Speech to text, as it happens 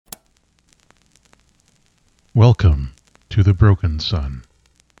Welcome to the Broken Sun.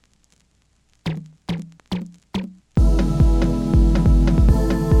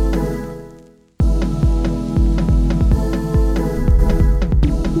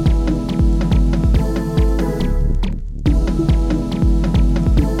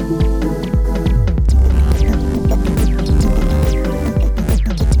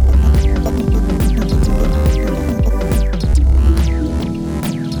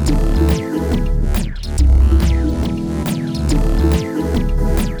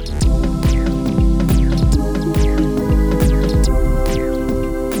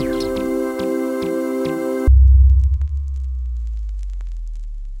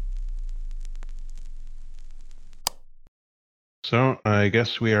 So I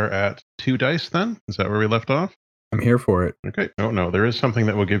guess we are at 2 dice then? Is that where we left off? I'm here for it. Okay. Oh, no, there is something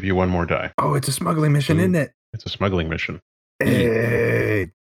that will give you one more die. Oh, it's a smuggling mission, Ooh. isn't it? It's a smuggling mission.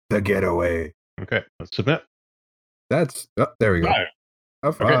 Hey, the getaway. Okay, let's submit. That's, there we go. 5.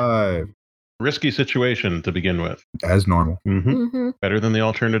 A 5. Risky situation to begin with. As normal. Better than the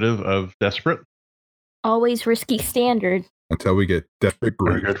alternative of desperate. Always risky standard. Until we get desperate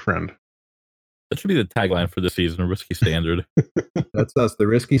Our greed. good friend. That should be the tagline for this season, Risky Standard. That's us, the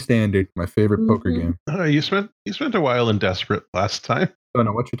risky standard, my favorite poker game. You spent a while in desperate last time. Don't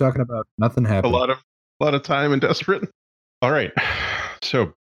know what you're talking about. Nothing happened. A lot of time in desperate. All right.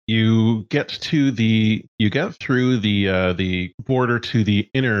 So you get through the border to the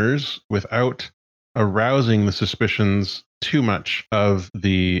inners without arousing the suspicions too much of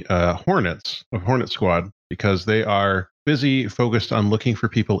the Hornet Squad, because they are busy focused on looking for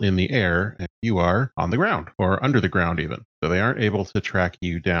people in the air, and you are on the ground or under the ground even, so they aren't able to track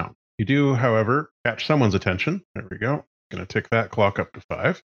you down. You do, however, catch someone's attention. There we go. Going to tick that clock up to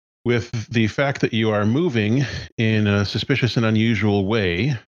 5. With the fact that you are moving in a suspicious and unusual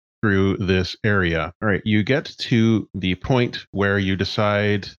way through this area. All right, you get to the point where you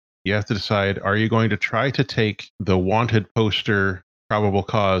have to decide, are you going to try to take the wanted poster probable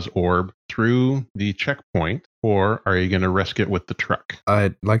cause orb through the checkpoint, or are you going to risk it with the truck?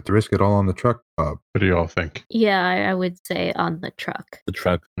 I'd like to risk it all on the truck, Bob. What do you all think? Yeah, I would say on the truck. The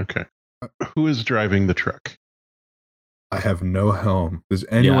truck. Okay. Who is driving the truck? I have no helm. Does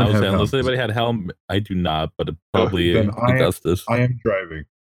anyone have helm? Unless anybody had helm, I do not, but probably then Augustus. I am driving.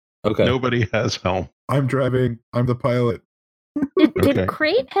 Okay. Nobody has helm. I'm driving. I'm the pilot. Did Okay.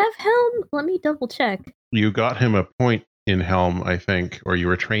 Crate have helm? Let me double check. You got him a point in helm, I think, or you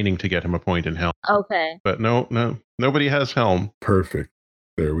were training to get him a point in helm. Okay. But nobody has helm. Perfect.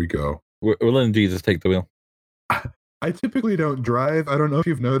 There we go. We're letting Jesus take the wheel. I typically don't drive. I don't know if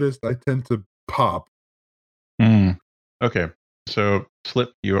you've noticed. I tend to pop. Okay, so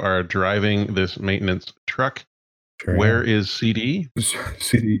Slip, you are driving this maintenance truck. Sure Where am. is CD?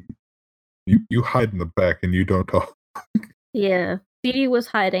 CD, you hide in the back and you don't talk. Yeah. CD was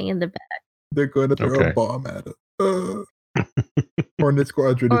hiding in the back. They're going to throw Okay. a bomb at us. Hornet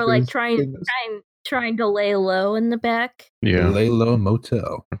Squadron. Or like is trying to lay low in the back. Yeah. Lay low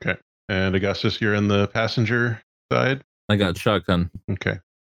motel. Okay. And Augustus, you're in the passenger side? I got shotgun. Okay.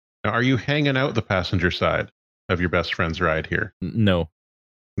 Now, are you hanging out the passenger side of your best friend's ride here? No.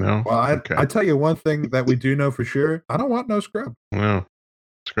 No? Well, Okay. I tell you one thing that we do know for sure. I don't want no scrub. Well,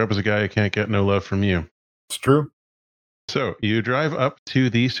 Scrub is a guy who can't get no love from you. It's true. So you drive up to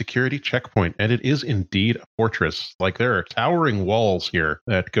the security checkpoint, and it is indeed a fortress. Like, there are towering walls here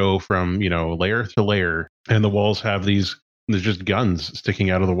that go from, layer to layer, and the walls have there's just guns sticking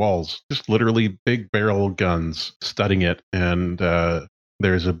out of the walls, just literally big barrel guns studding it. And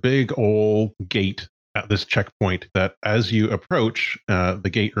there's a big old gate at this checkpoint that, as you approach, the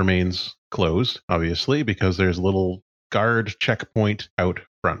gate remains closed, obviously, because there's a little guard checkpoint out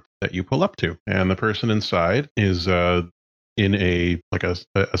front that you pull up to, and the person inside is in a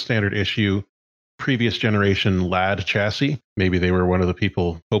standard issue previous generation LAD chassis. Maybe they were one of the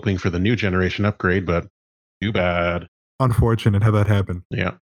people hoping for the new generation upgrade, but too bad. Unfortunate how that happened.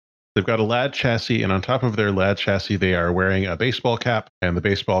 Yeah. They've got a LAD chassis, and on top of their LAD chassis, they are wearing a baseball cap, and the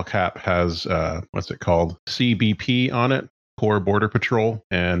baseball cap has, what's it called? CBP on it, Core Border Patrol,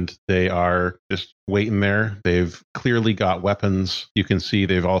 and they are just waiting there. They've clearly got weapons. You can see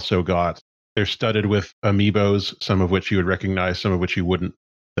they're studded with amiibos, some of which you would recognize, some of which you wouldn't,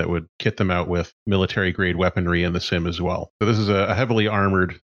 that would kit them out with military-grade weaponry in the sim as well. So this is a heavily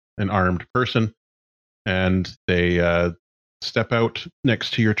armed person, and they step out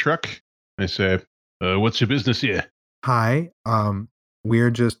next to your truck. They say, what's your business here? Hi.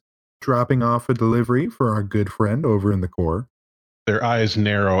 We're just dropping off a delivery for our good friend over in the core. Their eyes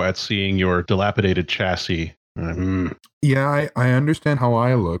narrow at seeing your dilapidated chassis Yeah, I understand how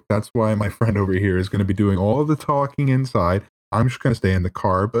I look. That's why my friend over here is going to be doing all the talking inside. I'm just going to stay in the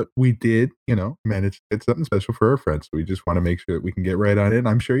car, but we did, manage to get something special for our friends. So we just want to make sure that we can get right on it.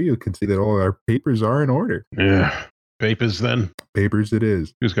 I'm sure you can see that all our papers are in order. Yeah. Papers then. Papers it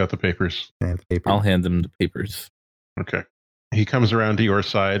is. Who's got the papers? I have the paper. I'll hand him the papers. Okay. He comes around to your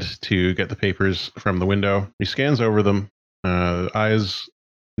side to get the papers from the window. He scans over them, eyes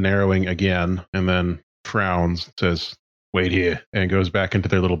narrowing again, and then frowns, says, "Wait here," and goes back into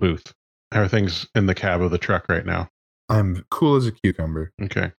their little booth. How are things in the cab of the truck right now? I'm cool as a cucumber.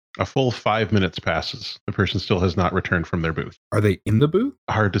 Okay. A full 5 minutes passes. The person still has not returned from their booth. Are they in the booth?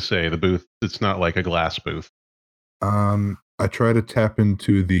 Hard to say. The booth, it's not like a glass booth. I try to tap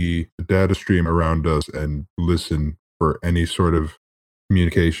into the data stream around us and listen for any sort of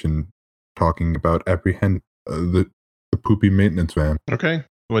communication talking about the poopy maintenance van. Okay.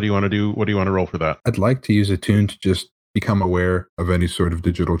 What do you want to do? What do you want to roll for that? I'd like to use a tune to just become aware of any sort of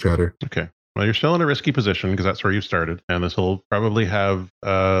digital chatter. Okay. Well, you're still in a risky position because that's where you started. And this will probably have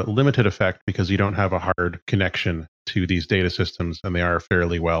a limited effect because you don't have a hard connection to these data systems and they are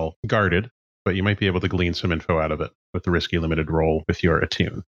fairly well guarded. But you might be able to glean some info out of it with the risky limited roll with your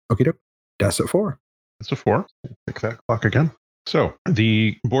attune. Okay, doke. That's a 4. It's a 4. Pick that clock again. So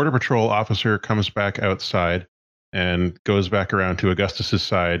the Border Patrol officer comes back outside and goes back around to Augustus's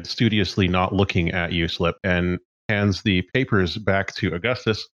side, studiously not looking at you, Slip, and hands the papers back to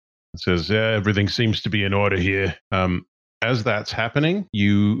Augustus and says, everything seems to be in order here. As that's happening,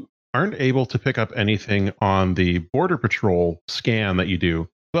 you aren't able to pick up anything on the Border Patrol scan that you do,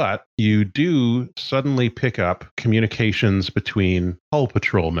 but you do suddenly pick up communications between Hull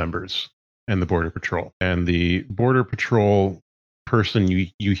Patrol members and the Border Patrol. And the Border Patrol person,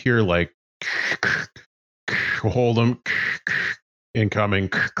 you hear like, hold them, incoming.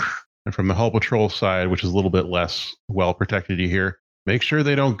 And from the Hull Patrol side, which is a little bit less well protected, you hear, make sure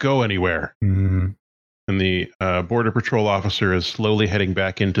they don't go anywhere. Mm. And the Border Patrol officer is slowly heading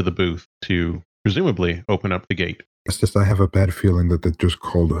back into the booth to presumably open up the gate. It's just I have a bad feeling that they just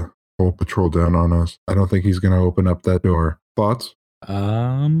called a whole patrol down on us. I don't think he's going to open up that door. Thoughts?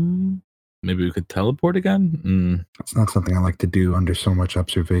 Maybe we could teleport again? That's not something I like to do under so much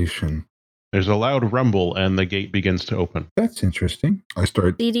observation. There's a loud rumble and the gate begins to open. That's interesting. I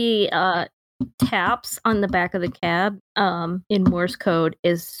start... CD taps on the back of the cab in Morse code.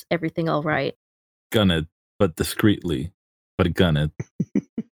 Is everything all right? Gun it, but discreetly. But gun it.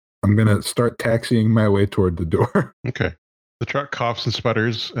 I'm going to start taxiing my way toward the door. Okay. The truck coughs and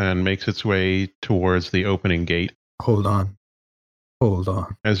sputters and makes its way towards the opening gate. Hold on.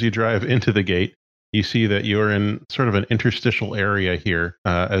 As you drive into the gate, you see that you're in sort of an interstitial area here.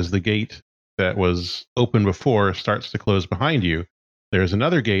 As the gate that was open before starts to close behind you, there's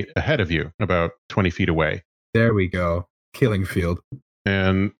another gate ahead of you, about 20 feet away. There we go. Killing field.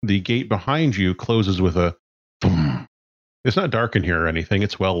 And the gate behind you closes with a boom. It's not dark in here or anything.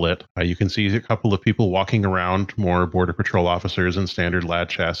 It's well lit. You can see a couple of people walking around, more Border Patrol officers in standard lad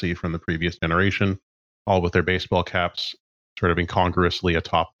chassis from the previous generation, all with their baseball caps sort of incongruously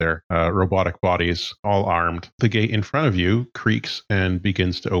atop their robotic bodies, all armed. The gate in front of you creaks and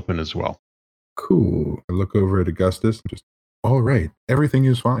begins to open as well. Cool. I look over at Augustus and just, all right, everything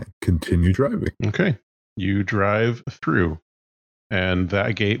is fine. Continue driving. Okay. You drive through. And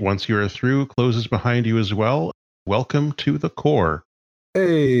that gate, once you are through, closes behind you as well. Welcome to the core.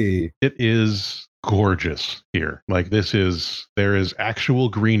 Hey. It is gorgeous here. There is actual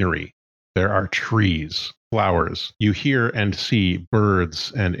greenery. There are trees, flowers. You hear and see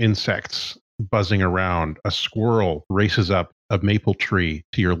birds and insects buzzing around. A squirrel races up a maple tree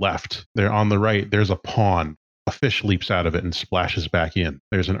to your left. There on the right, there's a pond. A fish leaps out of it and splashes back in.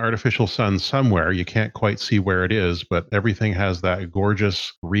 There's an artificial sun somewhere. You can't quite see where it is, but everything has that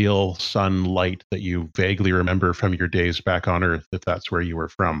gorgeous, real sunlight that you vaguely remember from your days back on Earth, if that's where you were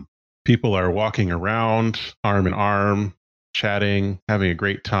from. People are walking around, arm in arm, chatting, having a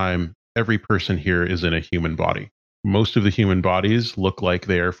great time. Every person here is in a human body. Most of the human bodies look like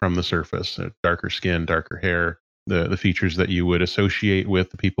they are from the surface. Darker skin, darker hair, the features that you would associate with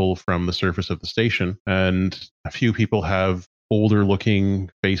the people from the surface of the station. And a few people have older looking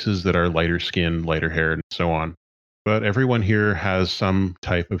faces that are lighter skin, lighter hair, and so on. But everyone here has some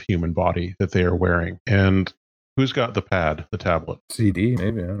type of human body that they are wearing. And who's got the pad, the tablet? CD,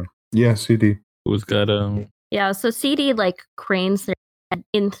 maybe. I don't know. Yeah, CD. Who's got Yeah, so CD cranes their head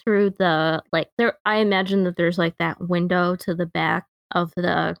in through the there. I imagine that there's that window to the back of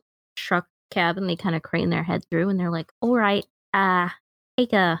the truck cab, and they kind of crane their head through, and they're like, "All right,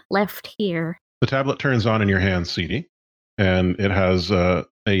 take a left here." The tablet turns on in your hand, CD, and it has a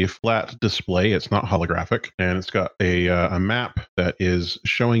a flat display. It's not holographic, and it's got a map that is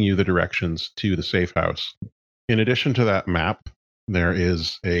showing you the directions to the safe house. In addition to that map, there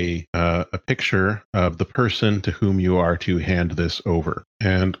is a picture of the person to whom you are to hand this over,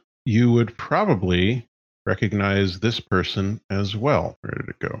 and you would probably recognize this person as well. Where did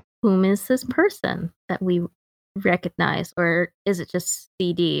it go? Whom is this person that we recognize, or is it just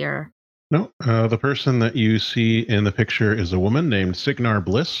CD? Or No, the person that you see in the picture is a woman named Signar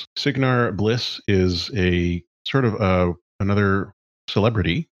Bliss. Signar Bliss is a sort of another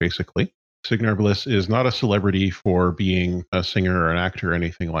celebrity, basically. Signar Bliss is not a celebrity for being a singer or an actor or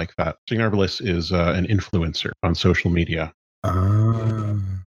anything like that. Signar Bliss is an influencer on social media.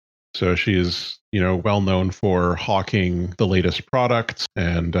 So she is, well known for hawking the latest products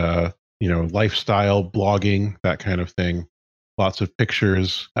and, lifestyle blogging, that kind of thing. Lots of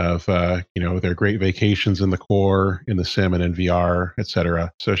pictures of, their great vacations in the core, in the sim and in VR,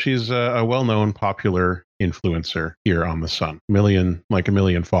 etc. So she's a well-known, popular influencer here on the Sun. A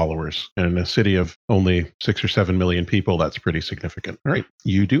million followers. And in a city of only 6 or 7 million people, that's pretty significant. All right.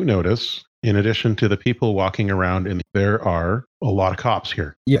 You do notice, in addition to the people walking around, there are a lot of cops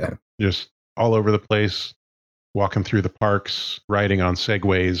here. Yeah. Just all over the place, walking through the parks, riding on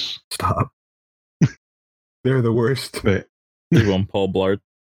segways. Stop. They're the worst. Everyone, Paul Blart.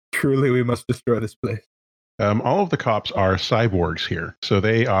 Truly, we must destroy this place. All of the cops are cyborgs here. So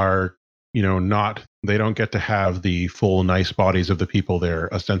they are, they don't get to have the full nice bodies of the people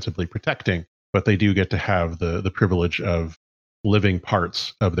they're ostensibly protecting, but they do get to have the privilege of living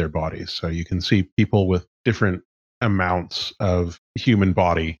parts of their bodies. So you can see people with different amounts of human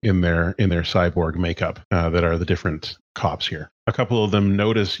body in their cyborg makeup that are the different cops here. A couple of them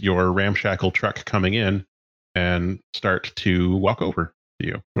notice your ramshackle truck coming in and start to walk over to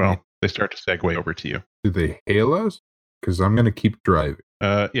you. Well, they start to segue over to you. Do they hail us? Because I'm going to keep driving.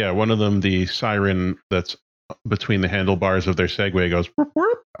 Yeah, one of them, the siren that's between the handlebars of their Segway goes, whoop,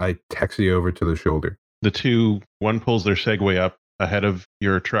 whoop. I taxi over to the shoulder. The two, one pulls their Segway up ahead of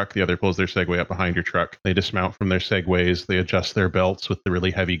your truck, the other pulls their Segway up behind your truck. They dismount from their Segways, they adjust their belts with the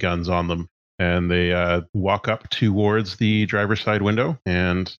really heavy guns on them, and they walk up towards the driver's side window,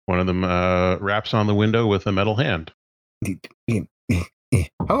 and one of them raps on the window with a metal hand.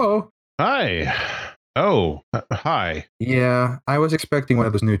 Hello. Hi. Oh, hi. Yeah, I was expecting one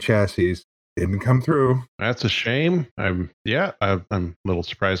of those new chassis. Didn't come through. That's a shame. I'm a little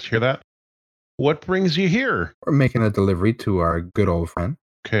surprised to hear that. What brings you here? We're making a delivery to our good old friend.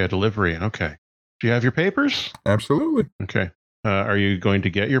 Okay, a delivery. Okay. Do you have your papers? Absolutely. Okay. Are you going to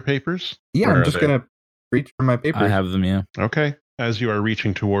get your papers? Yeah, Where I'm are just they? going to reach for my papers. I have them, yeah. Okay. As you are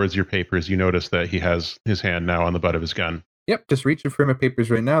reaching towards your papers, you notice that he has his hand now on the butt of his gun. Yep, just reaching for my papers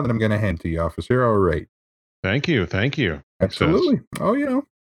right now that I'm going to hand to you, officer. All right. Thank you. Thank you. He Absolutely. says. Oh, yeah.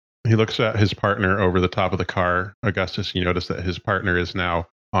 He looks at his partner over the top of the car. Augustus, you notice that his partner is now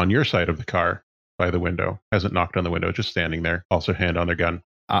on your side of the car by the window. Hasn't knocked on the window, just standing there, also hand on their gun.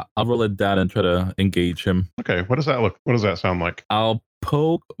 I'll roll it down and try to engage him. Okay. What does that sound like? I'll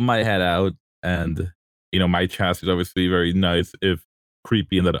poke my head out, and my chassis is obviously very nice, if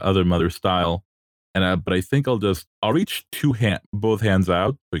creepy in that other mother style. And but I think I'll reach both hands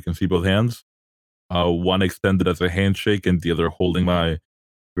out so you can see both hands. One extended as a handshake, and the other holding my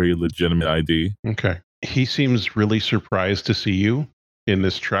very legitimate ID. Okay. He seems really surprised to see you in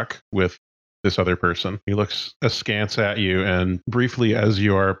this truck with this other person. He looks askance at you, and briefly, as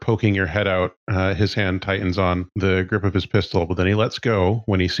you are poking your head out, his hand tightens on the grip of his pistol, but then he lets go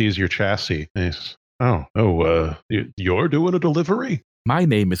when he sees your chassis. And he says, you're doing a delivery? My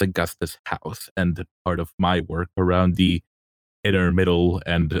name is Augustus House, and part of my work around the inner, middle,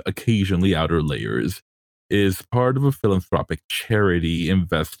 and occasionally outer layers is part of a philanthropic charity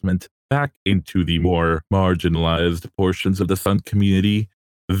investment back into the more marginalized portions of the Sun community.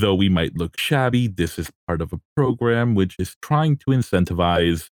 Though we might look shabby, this is part of a program which is trying to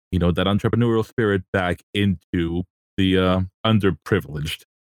incentivize, that entrepreneurial spirit back into the underprivileged.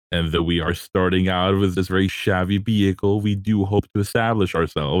 And though we are starting out with this very shabby vehicle, we do hope to establish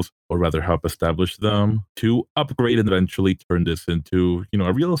ourselves, or rather help establish them, to upgrade and eventually turn this into,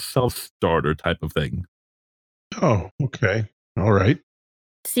 a real self-starter type of thing. Oh, okay. All right.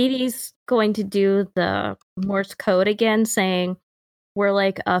 CD's going to do the Morse code again, saying we're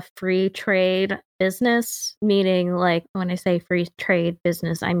like a free trade business, meaning like when I say free trade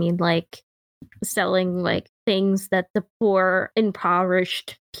business, I mean like selling like things that the poor,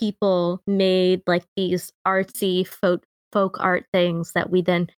 impoverished people made, like these artsy folk art things that we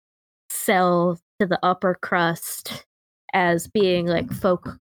then sell to the upper crust as being like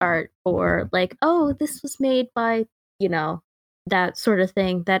folk art, or like, oh, this was made by, that sort of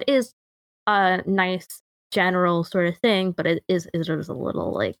thing. That is a nice general sort of thing, but it is a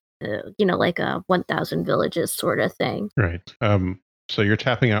little like like a 1,000 villages sort of thing. Right. So you're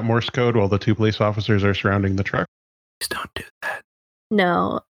tapping out Morse code while the two police officers are surrounding the truck? Please don't do that.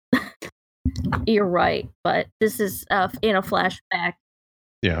 No, you're right, but this is in a flashback.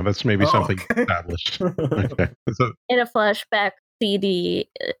 Yeah, that's maybe something established. Okay. So, In a flashback, CD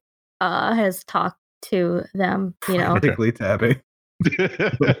has talked to them, Frantically tapping.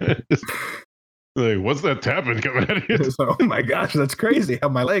 like, what's that tapping coming out of here? So, oh my gosh, that's crazy how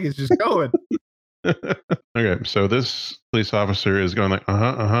my leg is just going. Okay, so this police officer is going like,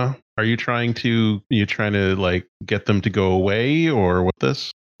 Are you trying to like get them to go away, or what?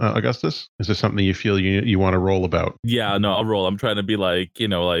 This Augustus, is this something you feel you want to roll about? Yeah, no, I'll roll. I'm trying to be like,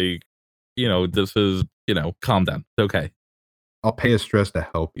 this is, calm down. It's okay. I'll pay a stress to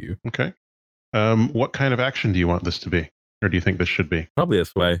help you. Okay. What kind of action do you want this to be? Or do you think this should be? Probably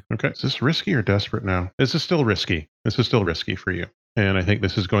this way. Okay. Is this risky or desperate now? This is still risky. This is still risky for you. And I think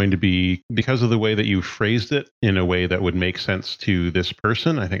this is going to be, because of the way that you phrased it in a way that would make sense to this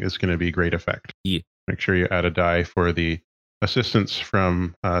person, I think it's going to be great effect. Yeah. Make sure you add a die for the assistance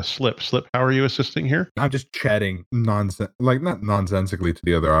from Slip. Slip, how are you assisting here? I'm just chatting not nonsensically to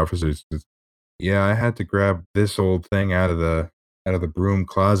the other officers. Just, yeah, I had to grab this old thing out of the broom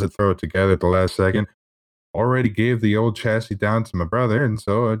closet, throw it together at the last second. Already gave the old chassis down to my brother, and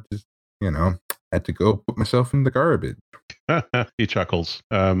so I just, had to go put myself in the garbage. He chuckles.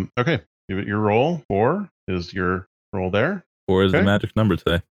 Okay, give it your roll. 4 is your roll there. 4 is the magic number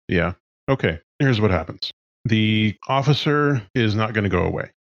today. Yeah. Okay, here's what happens. The officer is not going to go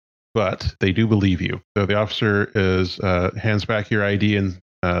away, but they do believe you. So the officer hands back your ID and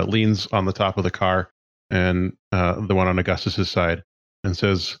leans on the top of the car, and the one on Augustus's side, and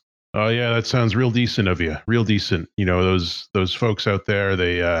says, "Oh yeah, that sounds real decent of you. Real decent. Those folks out there,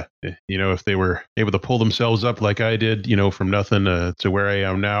 they if they were able to pull themselves up like I did, from nothing to where I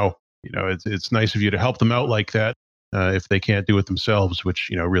am now, it's nice of you to help them out like that. If they can't do it themselves, which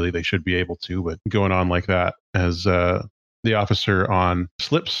really they should be able to, but going on like that." As the officer on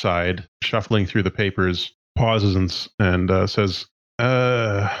Slip's side, shuffling through the papers, pauses and says,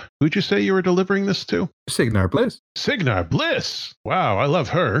 "Who'd you say you were delivering this to?" Signar Bliss. Signar Bliss. Wow, I love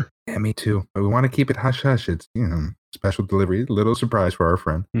her. Yeah, me too. But we want to keep it hush hush. It's special delivery, little surprise for our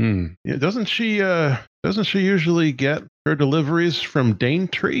friend. Yeah, doesn't she usually get her deliveries from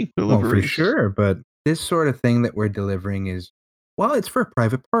Daintree? Oh, for sure. But this sort of thing that we're delivering is, well, it's for a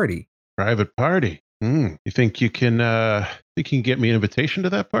private party. Private party. You think you can get me an invitation to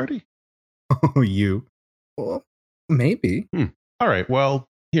that party? Oh, you? Well, maybe. All right. Well,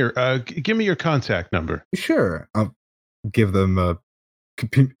 here, give me your contact number. Sure. I'll give them a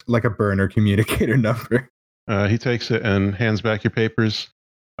burner communicator number. He takes it and hands back your papers.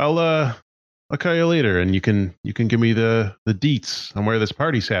 I'll call you later, and you can give me the deets on where this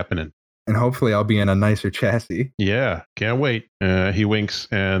party's happening. And hopefully I'll be in a nicer chassis. Yeah, can't wait. He winks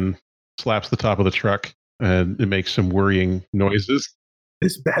and slaps the top of the truck, and it makes some worrying noises.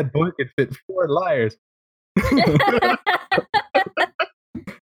 This bad boy could fit 4 liars.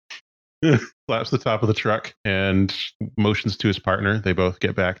 Slaps the top of the truck and motions to his partner. They both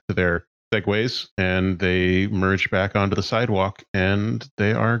get back to their segways, and they merge back onto the sidewalk, and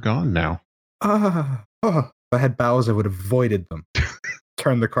they are gone now. If I had bowels, I would have voided them.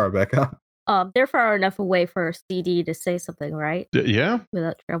 Turn the car back on. They're far enough away for CD to say something, right? Yeah.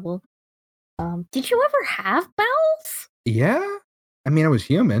 Without trouble. Did you ever have bowels? Yeah. I mean, I was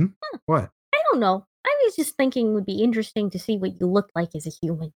human. What? I don't know. I was just thinking it would be interesting to see what you look like as a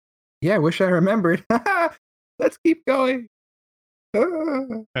human. Yeah, I wish I remembered. Let's keep going.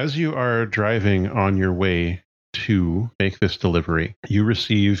 As you are driving on your way to make this delivery, you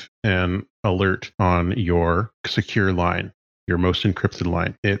receive an alert on your secure line, your most encrypted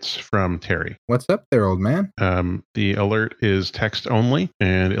line. It's from Terry. What's up there, old man? The alert is text only,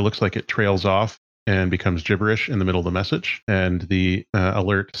 and it looks like it trails off and becomes gibberish in the middle of the message. And the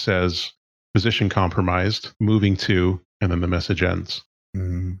alert says, "Position compromised, moving to," and then the message ends.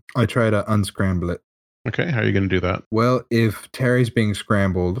 I try to unscramble it. Okay, how are you going to do that? Well, if Terry's being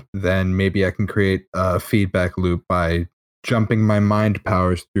scrambled, then maybe I can create a feedback loop by jumping my mind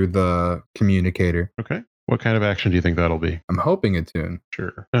powers through the communicator. Okay. What kind of action do you think that'll be? I'm hoping a tune.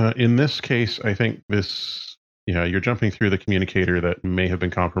 Sure. In this case, I think you're jumping through the communicator that may have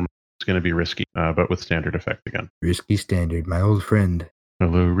been compromised. It's going to be risky, but with standard effect again. Risky standard, my old friend.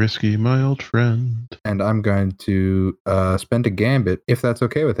 Hello, Risky, my old friend. And I'm going to spend a gambit, if that's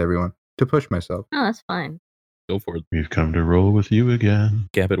okay with everyone, to push myself. Oh, that's fine. Go for it. We've come to roll with you again.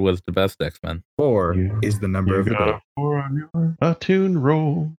 Gambit was the best X-Men. 4 You- is the number of the got day. a 4 on your attune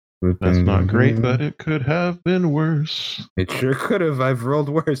roll. That's not great, but it could have been worse. It sure could have. I've rolled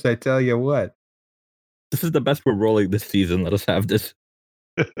worse, I tell you what. This is the best we're rolling this season. Let us have this.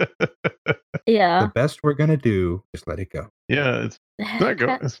 Yeah. The best we're going to do is let it go. Yeah,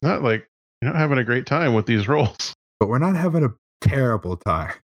 it's not like you're not having a great time with these rolls. But we're not having a terrible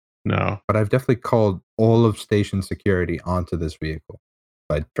time. No. But I've definitely called all of station security onto this vehicle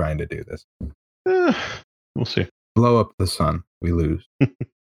by trying to do this. We'll see. Blow up the sun. We lose.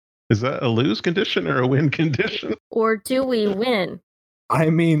 Is that a lose condition or a win condition? Or do we win? I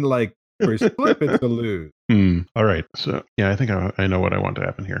mean, like, for Slip, it's a lose. All right. So, yeah, I think I know what I want to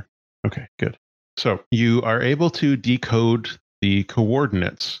happen here. Okay, good. So you are able to decode the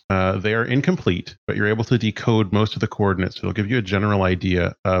coordinates. They are incomplete, but you're able to decode most of the coordinates. It'll give you a general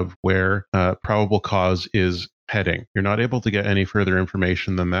idea of where probable cause is heading. You're not able to get any further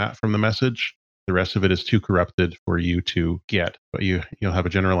information than that from the message. The rest of it is too corrupted for you to get, but you'll have a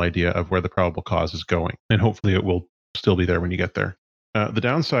general idea of where the probable cause is going, and hopefully it will still be there when you get there. The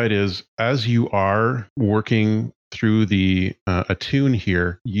downside is, as you are working through the attune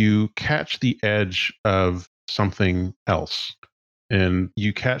here, you catch the edge of something else, and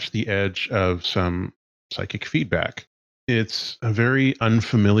you catch the edge of some psychic feedback. It's a very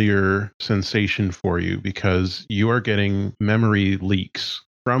unfamiliar sensation for you because you are getting memory leaks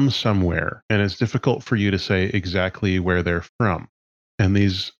from somewhere, and it's difficult for you to say exactly where they're from. And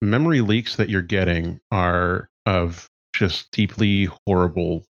these memory leaks that you're getting are of just deeply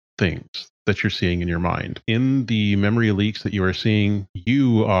horrible things that you're seeing in your mind. In the memory leaks that you are seeing,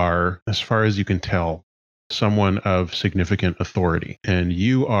 you are, as far as you can tell, someone of significant authority. And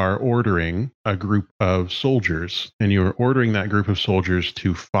you are ordering a group of soldiers, and you are ordering that group of soldiers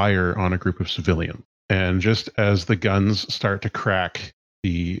to fire on a group of civilians. And just as the guns start to crack,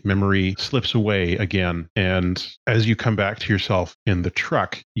 the memory slips away again. And as you come back to yourself in the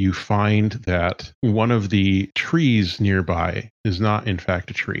truck, you find that one of the trees nearby is not, in fact,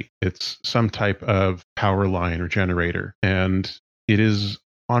 a tree. It's some type of power line or generator. And it is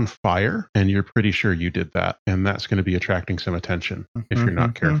on fire, and you're pretty sure you did that. And that's going to be attracting some attention if you're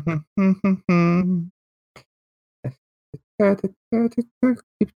not careful.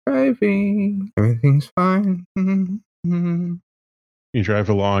 Keep driving. Everything's fine. You drive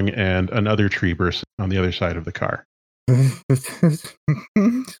along, and another tree bursts on the other side of the car.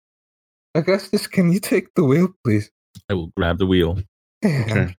 Augustus, can you take the wheel, please? I will grab the wheel.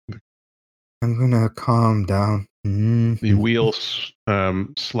 Okay. I'm gonna calm down. The wheel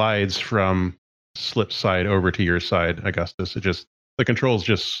slides from Slip's side over to your side, Augustus. The controls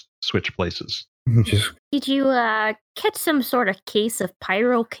just switch places. Just Did you catch some sort of case of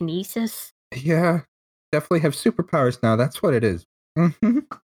pyrokinesis? yeah, definitely have superpowers now. That's what it is.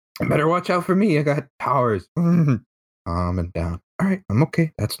 Better watch out for me. I got powers. Calm and down. All right, I'm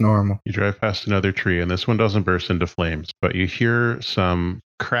okay. That's normal. You drive past another tree, and this one doesn't burst into flames, but you hear some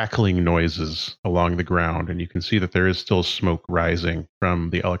crackling noises along the ground, and you can see that there is still smoke rising from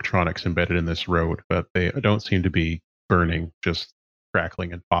the electronics embedded in this road, but they don't seem to be burning, just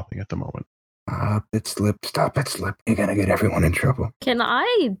crackling and popping at the moment. Stop it, Slip. Stop it, Slip. You're gonna get everyone in trouble. Can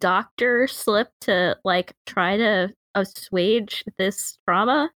I doctor Slip to try to assuage this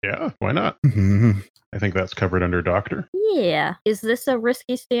trauma? Yeah, why not? I think that's covered under doctor. Yeah. Is this a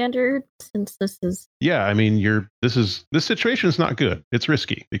risky standard since this is Yeah, I mean, this situation is not good. It's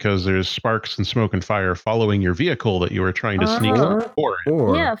risky because there's sparks and smoke and fire following your vehicle that you are trying to sneak Oh. for.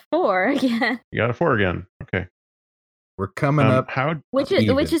 Yeah, 4 again. You got a 4 again. Okay. We're coming up. How Which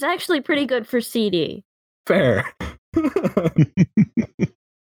Even. is actually pretty good for CD. Fair.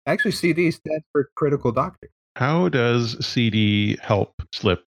 Actually, CD stands for critical doctor. How does CD help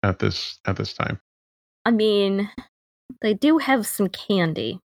Slip at this time? I mean, they do have some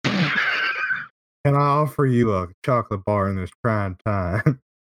candy. Can I offer you a chocolate bar in this prime time?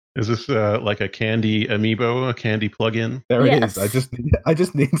 Is this like a candy amiibo, a candy plug-in? There it Yes. is. I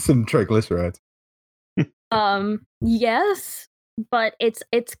just need some triglycerides. Yes, but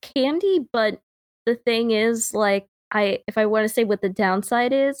it's candy, but the thing is if I want to say what the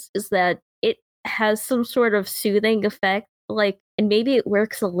downside is that it has some sort of soothing effect, and maybe it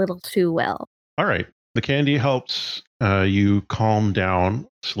works a little too well. All right. The candy helps you calm down,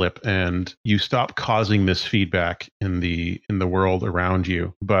 Slip, and you stop causing this feedback in the world around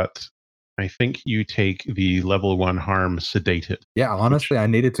you. But I think you take the level 1 harm sedated. Yeah, honestly, I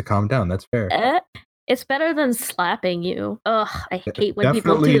needed to calm down. That's fair. It's better than slapping you. Ugh, I hate when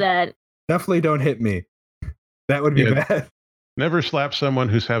people Definitely- do that. Definitely don't hit me. That would be Yeah. bad. Never slap someone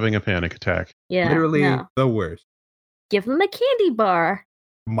who's having a panic attack. Yeah. Literally no. the worst. Give him a candy bar.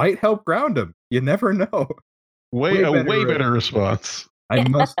 Might help ground him. You never know. Way better, better response. I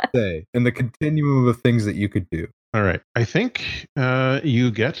must say, in the continuum of things that you could do. All right. I think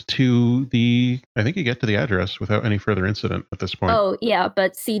you get to the address without any further incident at this point. Oh, yeah,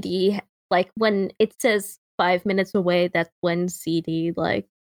 but CD, like, when it says 5 minutes away, that's when CD, like,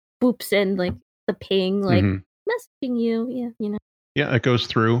 boops in, like, the ping, like, messaging you. Yeah, you know. Yeah, it goes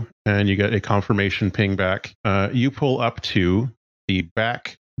through, and you get a confirmation ping back. You pull up to the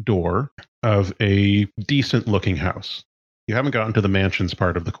back door of a decent-looking house. You haven't gotten to the mansions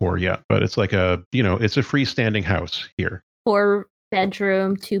part of the core yet, but it's like it's a freestanding house here. 4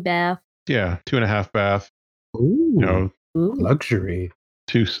 bedroom, 2 bath. Yeah, 2.5 bath. Ooh, Ooh. luxury.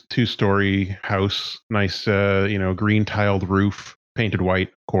 Two-story house. Nice, green tiled roof, painted white,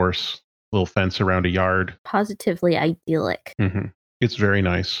 of course. Little fence around a yard. Positively idyllic. Mm-hmm. It's very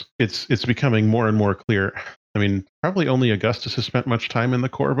nice. It's becoming more and more clear. I mean, probably only Augustus has spent much time in the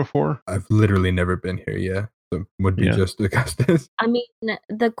core before. I've literally never been here yet. So would be just Augustus. I mean,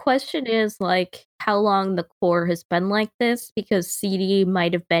 the question is, like, how long the core has been like this, because CD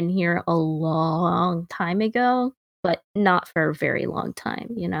might have been here a long time ago, but not for a very long time,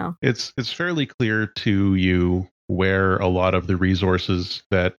 you know? It's fairly clear to you where a lot of the resources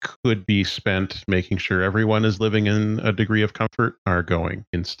that could be spent making sure everyone is living in a degree of comfort are going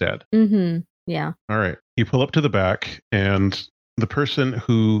instead. Mm-hmm. Yeah. All right. You pull up to the back, and the person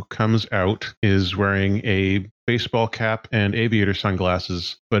who comes out is wearing a baseball cap and aviator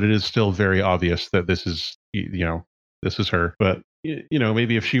sunglasses, but it is still very obvious that this is, this is her. But,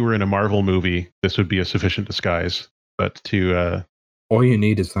 maybe if she were in a Marvel movie, this would be a sufficient disguise. But all you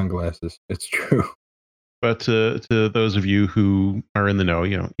need is sunglasses. It's true. But to those of you who are in the know,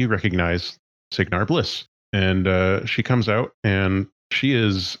 you recognize Signar Bliss. And she comes out, and she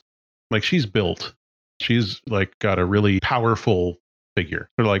is, like, she's built. She's, like, got a really powerful figure.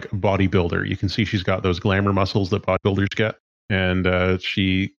 Sort of like a bodybuilder. You can see she's got those glamour muscles that bodybuilders get. And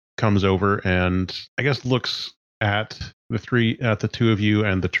she comes over and, I guess, looks at the two of you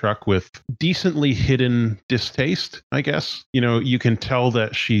and the truck with decently hidden distaste, I guess. You can tell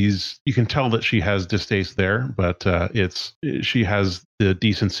that she has distaste there, but she has the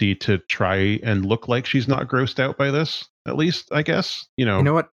decency to try and look like she's not grossed out by this, at least, I guess. You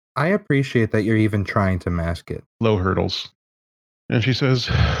know what? I appreciate that you're even trying to mask it. Low hurdles. And she says,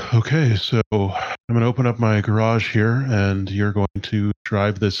 okay, so I'm going to open up my garage here, and you're going to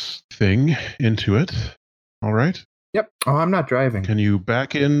drive this thing into it. All right? Yep. Oh, I'm not driving. Can you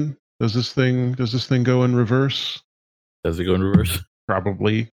back in? Does this thing go in reverse? Does it go in reverse?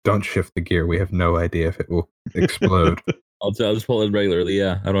 Probably. Don't shift the gear. We have no idea if it will explode. I'll just pull it regularly.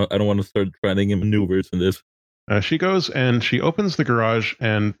 Yeah, I don't want to start trying maneuvers in this. She goes and she opens the garage,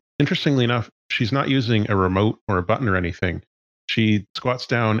 and interestingly enough, she's not using a remote or a button or anything. She squats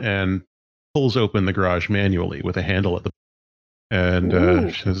down and pulls open the garage manually with a handle at the.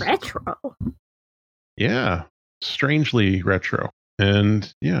 And she says, retro. Yeah, strangely retro.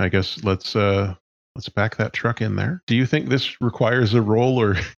 And yeah, I guess let's back that truck in there. Do you think this requires a roll,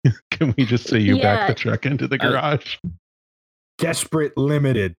 or can we just say you back the truck into the garage? Desperate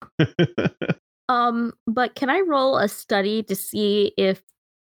limited. But can I roll a study to see if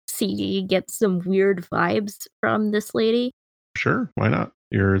CD gets some weird vibes from this lady? Sure, why not?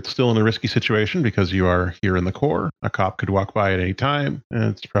 You're still in a risky situation because you are here in the core. A cop could walk by at any time, and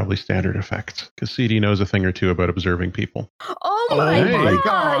it's probably standard effect because CD knows a thing or two about observing people. Oh my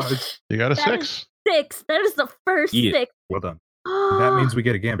gosh! You got a 6. 6. That is the first 6. Well done. That means we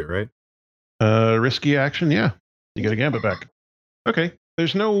get a gambit, right? Risky action, yeah. You get a gambit back. Okay.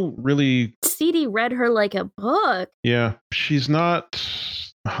 There's no really... CD read her like a book. Yeah. She's not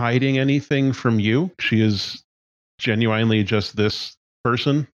hiding anything from you. She is genuinely just this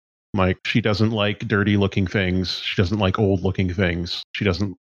person. Like, she doesn't like dirty looking things. She doesn't like old looking things. She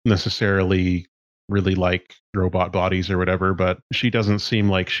doesn't necessarily really like robot bodies or whatever, but she doesn't seem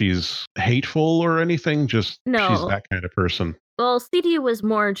like she's hateful or anything. Just she's that kind of person. Well, CD was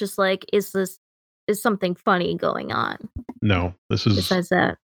more just like, is something funny going on? No, besides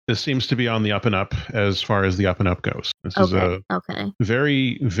that. This seems to be on the up and up as far as the up and up goes. This is a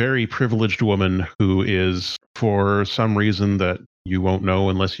very, very privileged woman who is, for some reason that you won't know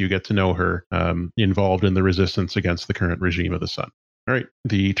unless you get to know her, involved in the resistance against the current regime of the sun. All right.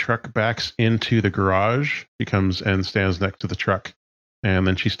 The truck backs into the garage. She comes and stands next to the truck. And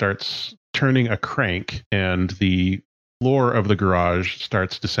then she starts turning a crank, and the floor of the garage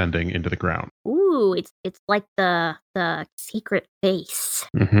starts descending into the ground. Ooh, it's like the secret base.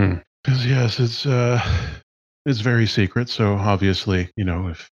 Mm-hmm. Because yes, is very secret, so obviously,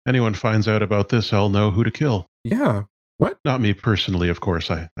 if anyone finds out about this, I'll know who to kill. Yeah. What? Not me personally, of course.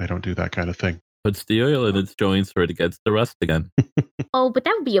 I don't do that kind of thing. Puts the oil in its joints for it against the rust again. Oh, but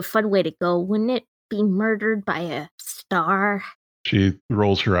that would be a fun way to go, wouldn't it? Be murdered by a star. She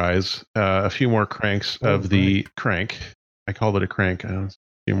rolls her eyes. A few more cranks of the right. crank. I call it a crank. A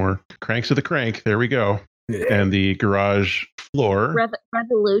few more cranks of the crank. There we go. And the garage floor.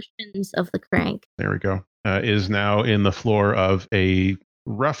 Revolutions of the crank. There we go. Is now in the floor of a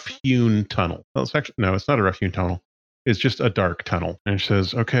rough-hewn tunnel. Well, it's not a rough-hewn tunnel. It's just a dark tunnel. And she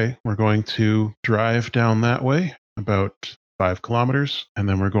says, okay, we're going to drive down that way about 5 kilometers, and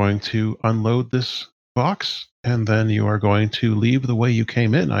then we're going to unload this box, and then you are going to leave the way you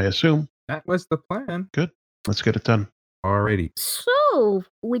came in, I assume. That was the plan. Good. Let's get it done. Alrighty. So,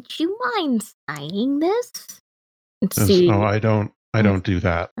 would you mind signing this? Let's Says, see. I don't do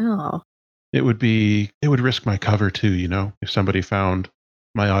that. Oh. It would risk my cover too, if somebody found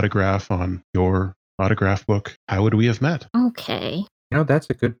my autograph on your autograph book. How would we have met? Okay. That's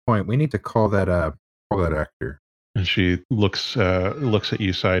a good point. We need to call that actor. And she looks at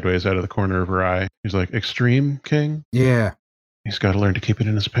you sideways out of the corner of her eye. He's like, Extreme King? Yeah. He's got to learn to keep it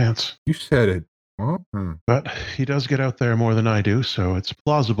in his pants. You said it. Well, But he does get out there more than I do, so it's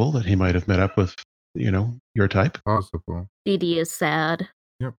plausible that he might have met up with, your type. Possible. CD is sad.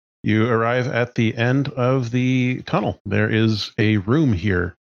 You arrive at the end of the tunnel. There is a room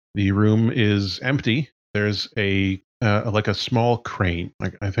here. The room is empty. There's a small crane.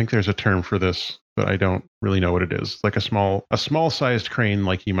 I think there's a term for this, but I don't really know what it is. Like a small sized crane,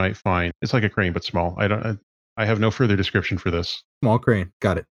 like you might find. It's like a crane, but small. I have no further description for this. Small crane.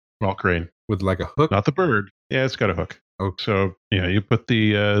 Got it. Small crane With like a hook. not the bird. Yeah, it's got a hook. Oh. So you put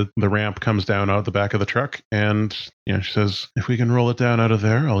the ramp comes down out the back of the truck, and she says, if we can roll it down out of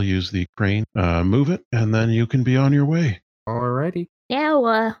there, I'll use the crane, move it, and then you can be on your way. Alrighty.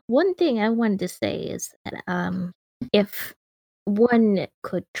 Now, one thing I wanted to say is that if one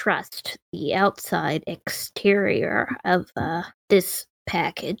could trust the outside exterior of this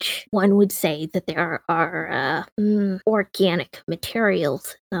package, one would say that there are organic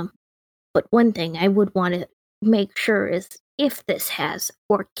materials in them. But one thing I would want to make sure is if this has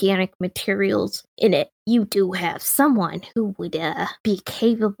organic materials in it, you do have someone who would be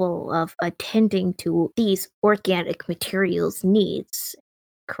capable of attending to these organic materials needs,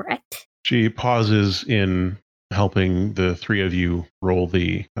 correct? She pauses in helping the three of you roll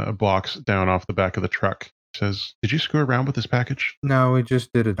the box down off the back of the truck. Says, did you screw around with this package? No, we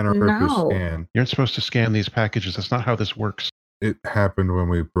just did a general purpose No. scan. You aren't supposed to scan these packages. That's not how this works. It happened when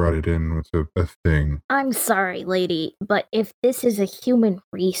we brought it in. It's a thing. I'm sorry, lady, but if this is a human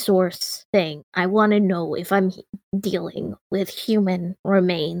resource thing, I want to know if I'm dealing with human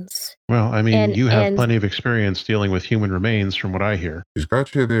remains. Well, I mean, And- you have and- plenty of experience dealing with human remains from what I hear. She's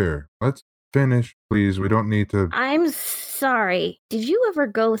got you there. Let's finish, please. We don't need to. I'm sorry. Did you ever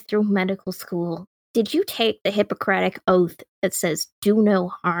go through medical school? Did you take the Hippocratic Oath that says do no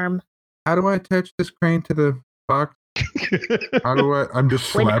harm? How do I attach this crane to the box? How do I? I'm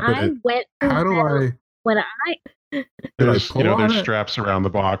just When slapping I it. went through How do medical- I? when I Did I There's, pull on there's it? straps around the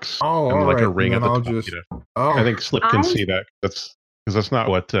box Oh, and all like a right, ring at and the I'll top. just- you know. Oh, I think Slip can I- see that. That's because that's not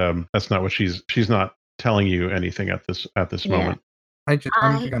what she's not telling you anything at this Yeah. moment. I'm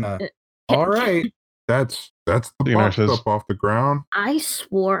I- gonna. All right. That's the You know, box it says- up off the ground. I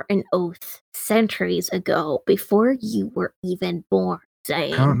swore an oath centuries ago before you were even born,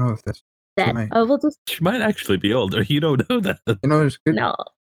 saying I don't know if that's. that right. I will just She might actually be older. You don't know that. There's good. no.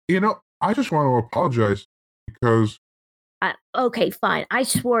 I just want to apologize because Okay, fine. I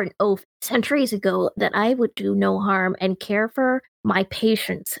swore an oath centuries ago that I would do no harm and care for my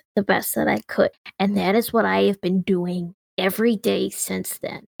patients the best that I could. And that is what I have been doing every day since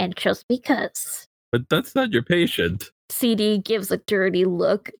then. And just because But that's not your patient. CD gives a dirty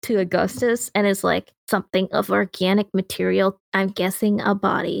look to Augustus and is like, something of organic material, I'm guessing a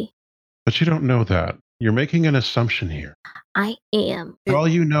body. But you don't know that. You're making an assumption here. I am. For all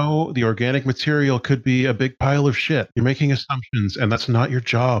you know, the organic material could be a big pile of shit. You're making assumptions, and that's not your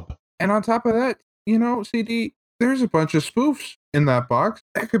job. And on top of that, CD, there's a bunch of spoofs in that box.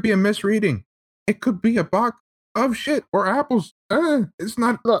 That could be a misreading. It could be a box of shit or apples. It's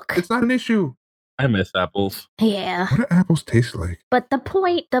not Look, an issue. I miss apples. yeah. What do apples taste like? But the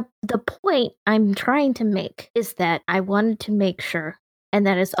point I'm trying to make is that I wanted to make sure, and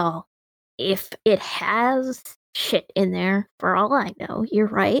that is all. If it has shit in there, for all I know, you're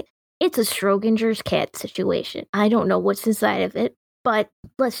right. It's a Schrodinger's cat situation. I don't know what's inside of it, but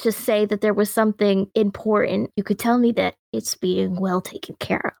let's just say that there was something important. You could tell me that it's being well taken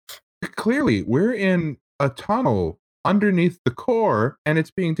care of. Clearly, we're in a tunnel underneath the core, and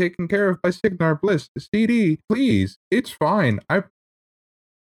it's being taken care of by Signar Bliss. CD, please, it's fine.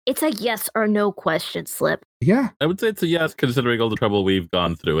 It's a yes or no question, Slip. Yeah, I would say it's a yes, considering all the trouble we've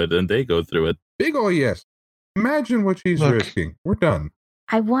gone through it, and they go through it. big ol' yes. Imagine what she's Look. risking. We're done.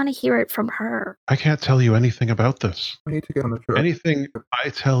 I want to hear it from her. I can't tell you anything about this. We need to get on the truck. Anything I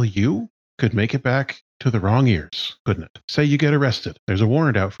tell you could make it back to the wrong ears, couldn't it? Say you get arrested. There's a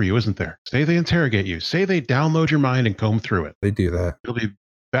warrant out for you, isn't there? Say they interrogate you. Say they download your mind and comb through it. They do that. It'll be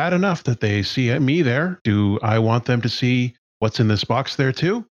bad enough that they see me there. Do I want them to see what's in this box there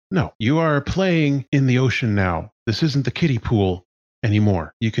too? No. You are playing in the ocean now. This isn't the kiddie pool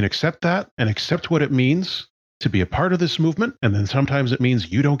anymore. You can accept that and accept what it means to be a part of this movement. And then sometimes it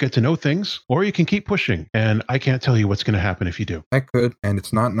means you don't get to know things, or you can keep pushing. And I can't tell you what's going to happen if you do. I could, and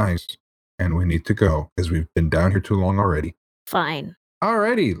it's not nice. And we need to go because we've been down here too long already. Fine.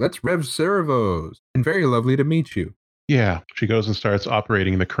 Alrighty, let's rev servos. And very lovely to meet you. Yeah. She goes and starts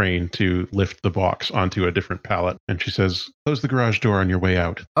operating the crane to lift the box onto a different pallet. And she says, close the garage door on your way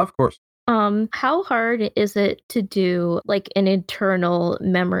out. Of course. How hard is it to do like an internal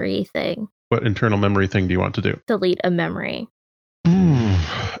memory thing? What internal memory thing do you want to do? Delete a memory.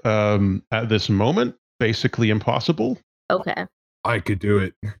 At this moment, basically impossible. Okay. I could do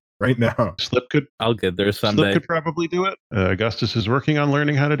it right now. Slip could I'll get there Slip someday. could probably do it. Augustus is working on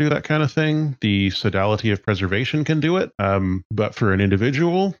learning how to do that kind of thing. The Sodality of Preservation can do it. But for an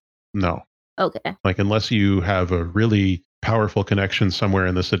individual, no. Okay. Like, unless you have a really powerful connection somewhere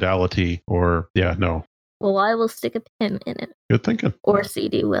in the Sodality, or, yeah, no. Well, I will stick a pin in it. Good thinking. Or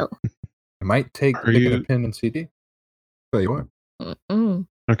CD will. It might take Are picking you- a pin and CD. Tell you what. Mm-mm.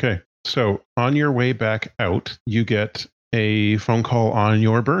 Okay. So, on your way back out, you get a phone call on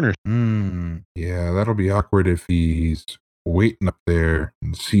your burner. Yeah, that'll be awkward if he's waiting up there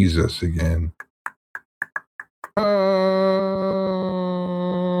and sees us again.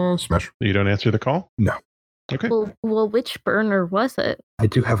 Smash. You don't answer the call? No. Okay. Well, which burner was it? I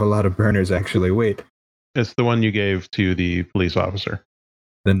do have a lot of burners, actually. Wait. It's the one you gave to the police officer.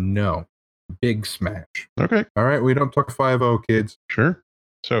 Then no. Big smash. Okay. All right, we don't talk 5-0, kids. Sure.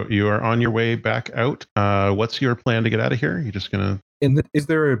 So, you are on your way back out. What's your plan to get out of here? You're just going to. Is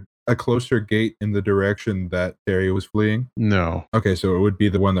there a closer gate in the direction that Terry was fleeing? No. Okay, so it would be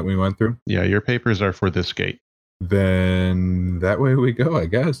the one that we went through? Yeah, your papers are for this gate. Then that way we go, I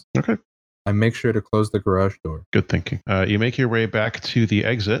guess. Okay. I make sure to close the garage door. Good thinking. You make your way back to the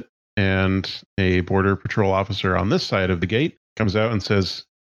exit, and a border patrol officer on this side of the gate comes out and says,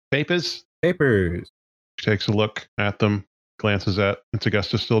 papers. Papers. She takes a look at them, glances at, it's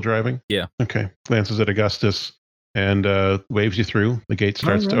Augustus still driving? Yeah. Okay. Glances at Augustus and waves you through. The gate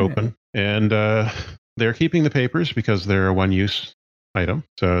starts to Alright. open. And they're keeping the papers because they're a one-use item.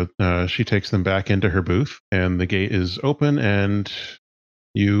 So she takes them back into her booth, and the gate is open, and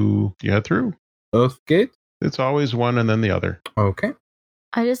you head through. Both gates? It's always one and then the other. Okay.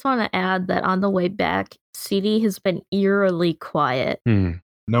 I just want to add that on the way back, CD has been eerily quiet.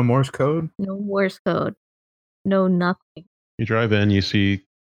 No Morse code? No Morse code. No nothing. You drive in, you see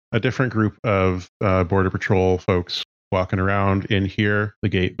a different group of Border Patrol folks walking around in here. The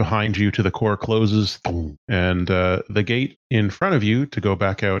gate behind you to the core closes, and the gate in front of you to go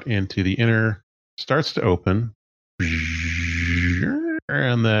back out into the inner starts to open,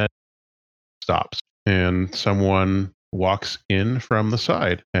 and then stops. And someone walks in from the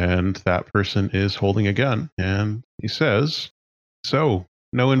side, and that person is holding a gun. And he says, so,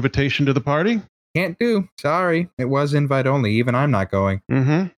 no invitation to the party? Can't do. Sorry. It was invite only. Even I'm not going.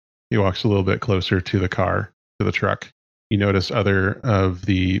 Mm-hmm. He walks a little bit closer to the car, to the truck. You notice other of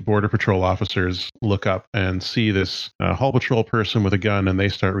the Border Patrol officers look up and see this Hull Patrol person with a gun, and they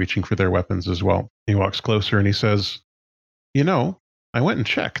start reaching for their weapons as well. He walks closer and he says, you know, I went and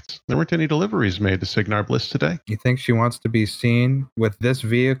checked. There weren't any deliveries made to Signar Bliss today. You think she wants to be seen with this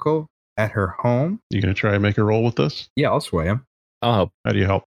vehicle at her home? You going to try and make a roll with this? Yeah, I'll sway him. I'll help. How do you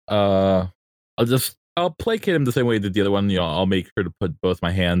help? I'll placate him the same way that the other one. I'll make sure to put both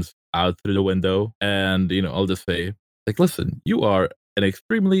my hands out through the window, and I'll just say, like, listen, you are an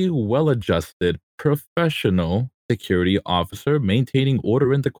extremely well-adjusted, professional security officer maintaining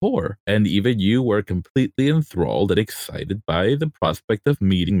order in the core, and even you were completely enthralled and excited by the prospect of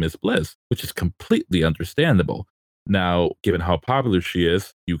meeting Miss Bliss, which is completely understandable. Now, given how popular she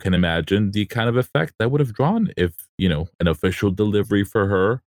is, you can imagine the kind of effect that would have drawn if, an official delivery for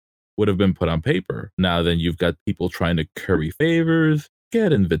her would have been put on paper. Now then, you've got people trying to curry favors,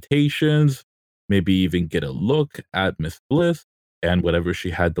 get invitations, maybe even get a look at Miss Bliss and whatever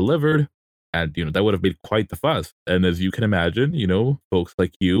she had delivered. And, that would have made quite the fuss. And as you can imagine, folks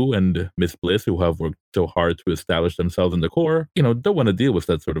like you and Miss Bliss, who have worked so hard to establish themselves in the core, don't want to deal with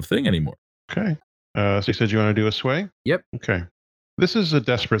that sort of thing anymore. Okay. So you said you want to do a sway? Yep. Okay. This is a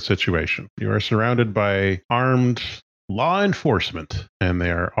desperate situation. You are surrounded by armed law enforcement, and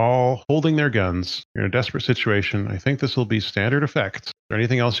they are all holding their guns. You're in a desperate situation. I think this will be standard effect. Is there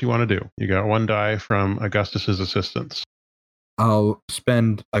anything else you want to do? You got 1 die from Augustus's assistance. I'll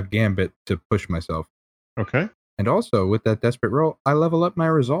spend a gambit to push myself. Okay. And also, with that desperate roll, I level up my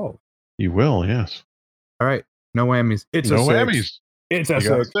resolve. You will, yes. All right. No whammies. It's no a 6. whammies. It's You a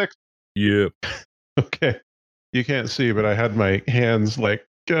got a 6. 6. Yep. Okay. You can't see, but I had my hands like,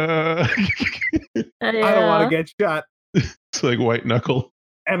 I don't want to get shot, it's like white knuckle.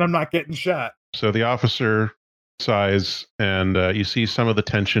 and I'm not getting shot. So the officer sighs, and you see some of the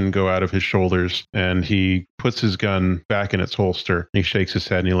tension go out of his shoulders, and he puts his gun back in its holster. He shakes his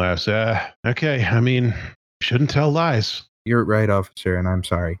head and he laughs. Okay, I mean, shouldn't tell lies. You're right, officer, and I'm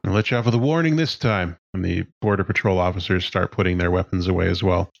sorry. I'll let you off with a warning this time. And the Border Patrol officers start putting their weapons away as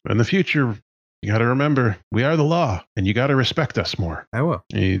well. In the future, you got to remember, we are the law, and you got to respect us more. I will.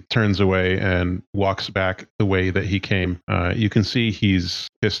 He turns away and walks back the way that he came. You can see he's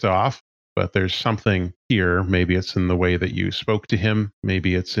pissed off, but there's something here. Maybe it's in the way that you spoke to him.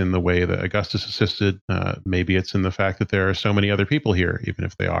 Maybe it's in the way that Augustus assisted. Maybe it's in the fact that there are so many other people here, even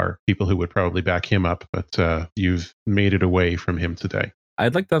if they are people who would probably back him up. But you've made it away from him today.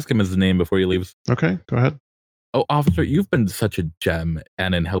 I'd like to ask him his name before he leaves. Okay, go ahead. Oh, officer, you've been such a gem,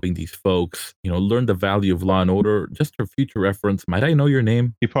 and in helping these folks, learn the value of law and order. Just for future reference, might I know your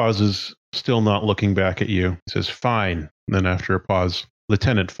name? He pauses, still not looking back at you. He says, Fine. And then after a pause,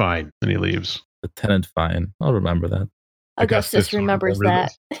 Lieutenant Fine. And he leaves. Lieutenant Fine. I'll remember that. Augustus remembers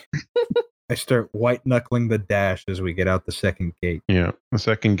that. I start white knuckling the dash as we get out the second gate. Yeah. The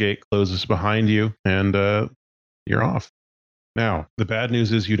second gate closes behind you, and you're off. Now, the bad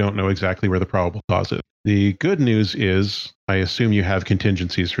news is you don't know exactly where the probable cause is. The good news is I assume you have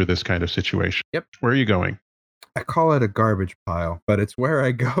contingencies for this kind of situation. Yep. Where are you going? I call it a garbage pile, but it's where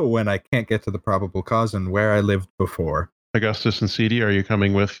I go when I can't get to the probable cause and where I lived before. Augustus and CD, are you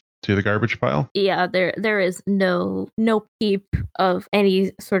coming with to the garbage pile? Yeah, there is no peep of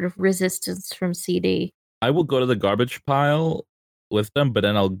any sort of resistance from CD. I will go to the garbage pile with them, but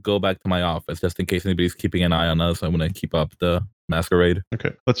then I'll go back to my office just in case anybody's keeping an eye on us. I'm going to keep up the masquerade.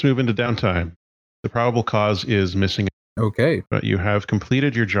 Okay. Let's move into downtime. The probable cause is missing, Okay. but you have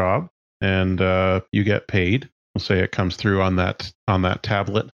completed your job and you get paid. We'll say it comes through on that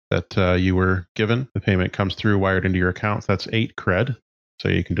tablet that you were given. The payment comes through wired into your account. That's 8 cred. So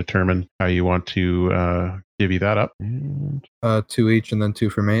you can determine how you want to divvy that up. And 2 each and then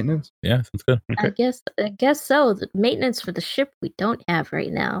 2 for maintenance. Yeah, sounds good. Okay. I guess so. The maintenance for the ship we don't have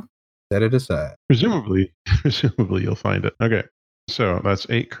right now. Set it aside. presumably you'll find it. Okay. So that's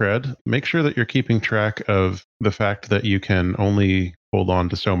 8 cred. Make sure that you're keeping track of the fact that you can only hold on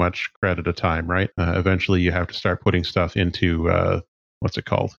to so much cred at a time, right? Eventually you have to start putting stuff into, what's it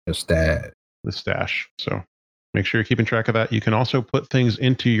called? Just that. The stash. So make sure you're keeping track of that. You can also put things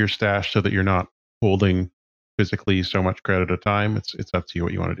into your stash so that you're not holding physically so much credit at a time. It's up to you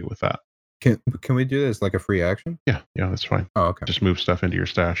what you want to do with that. Can we do this like a free action? Yeah, that's fine. Oh, okay. Just move stuff into your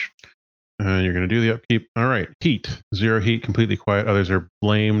stash. And you're going to do the upkeep. All right. Heat. 0 heat, completely quiet. Others are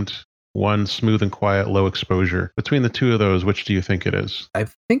blamed. 1 smooth and quiet, low exposure. Between the 2 of those, which do you think it is? I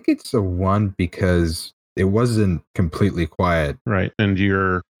think it's a 1 because it wasn't completely quiet. Right. And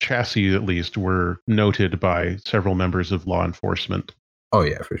your chassis, at least, were noted by several members of law enforcement. Oh,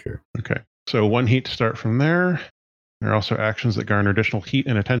 yeah, for sure. Okay. So 1 heat to start from there. There are also actions that garner additional heat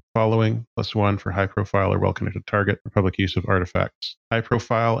and attention following, +1 for high profile or well-connected target for public use of artifacts. High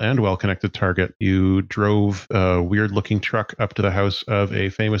profile and well-connected target. You drove a weird-looking truck up to the house of a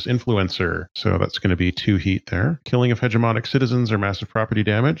famous influencer. So that's going to be 2 heat there. Killing of hegemonic citizens or massive property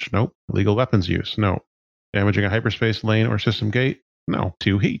damage? Nope. Illegal weapons use? No. Damaging a hyperspace lane or system gate? No.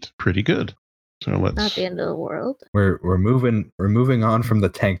 2 heat. Pretty good. So let's... Not the end of the world. We're moving on from the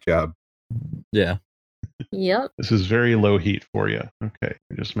tank job. Yeah. Yep. This is very low heat for you. Okay.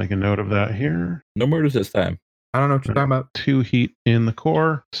 Just make a note of that here. No murders this time. I don't know what you're talking about. 2 heat in the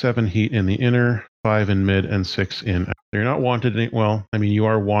core, 7 heat in the inner, 5 in mid, and 6 in. You're not wanted. You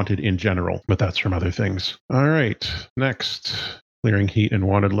are wanted in general, but that's from other things. All right. Next, clearing heat and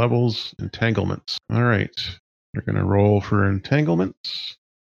wanted levels, entanglements. All right. We're going to roll for entanglements.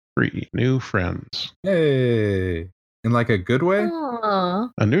 3 new friends. Hey. In like a good way? Oh,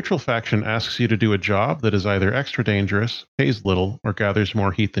 A neutral faction asks you to do a job that is either extra dangerous, pays little, or gathers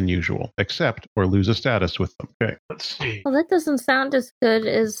more heat than usual. Accept or lose a status with them. Okay, let's see. well, that doesn't sound as good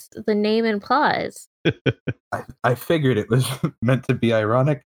as the name implies. I figured it was meant to be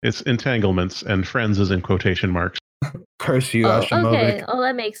ironic. It's entanglements, and friends is in quotation marks. Curse you, Oh, Ashimovic. okay. Oh,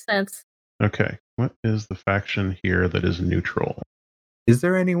 that makes sense. Okay, what is the faction here that is neutral? Is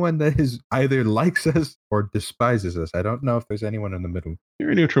there anyone that is either likes us or despises us? I don't know if there's anyone in the middle.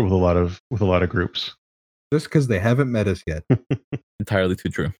 You're neutral with a lot of groups. Just because they haven't met us yet. Entirely too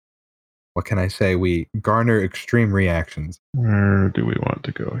true. What can I say? We garner extreme reactions. Where do we want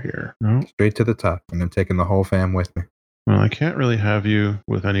to go here? No. Straight to the top. And I'm taking the whole fam with me. Well, I can't really have you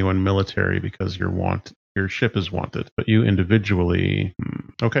with anyone military because your ship is wanted. But you individually,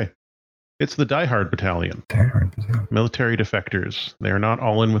 okay. It's the Die Hard Battalion. Military defectors. They are not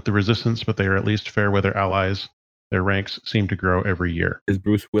all in with the resistance, but they are at least fair weather allies. Their ranks seem to grow every year. Is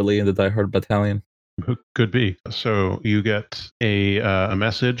Bruce Willis in the Die Hard Battalion? Could be. So you get a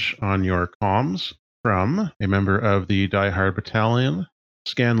message on your comms from a member of the Die Hard Battalion,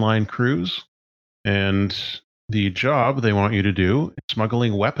 Scanline Crews, and the job they want you to do is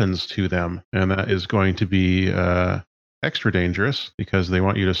smuggling weapons to them, and that is going to be extra dangerous because they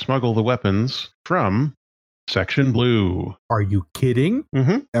want you to smuggle the weapons from Section Blue. Are you kidding?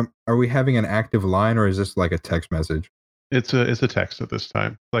 Mm-hmm. Are we having an active line or is this like a text message? It's a text at this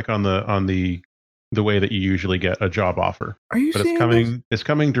time, like on the way that you usually get a job offer. Are you But serious? it's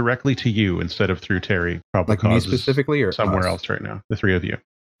coming directly to you instead of through Terry. Probably Like me specifically or somewhere us? else right now. The three of you.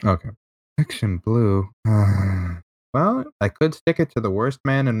 Okay. Section Blue. Well, I could stick it to the worst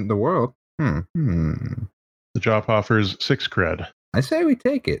man in the world. The job offers 6 cred. I say we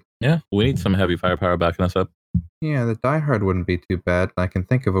take it. Yeah, we need some heavy firepower backing us up. Yeah, the Die Hard wouldn't be too bad. I can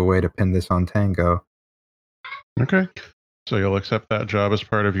think of a way to pin this on Tango. Okay. So you'll accept that job as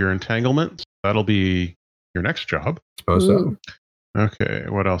part of your entanglement. That'll be your next job. Suppose so. Ooh. Okay,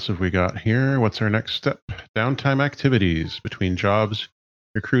 what else have we got here? What's our next step? Downtime activities. Between jobs,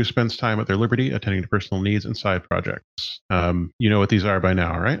 your crew spends time at their liberty attending to personal needs and side projects. You know what these are by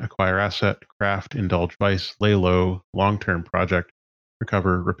now, right? Acquire asset, craft, indulge vice, lay low, long-term project,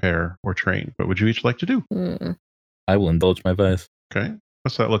 recover, repair, or train. What would you each like to do? I will indulge my vice. Okay.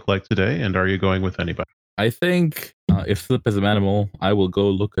 What's that look like today? And are you going with anybody? I think if Slip is an animal, I will go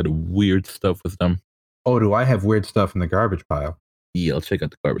look at weird stuff with them. Oh, do I have weird stuff in the garbage pile? Yeah, I'll check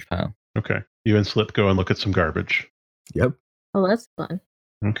out the garbage pile. Okay. You and Slip go and look at some garbage. Yep. Oh, that's fun.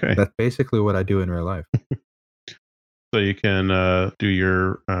 Okay. That's basically what I do in real life. So you can do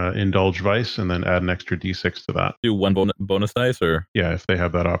your indulge vice and then add an extra d6 to that. Do one bonus dice, or Yeah, if they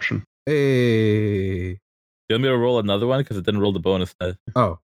have that option. Hey. do you want me to roll another one because it didn't roll the bonus dice?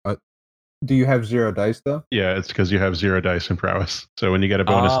 Oh, do you have 0 dice though? Yeah, it's because you have 0 dice in prowess. So when you get a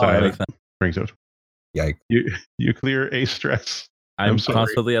bonus die, that makes it sense. brings it. Yikes. You clear a stress. I'm sorry.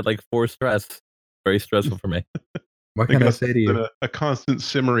 constantly at like 4 stress. Very stressful for me. What can I say to In you? a constant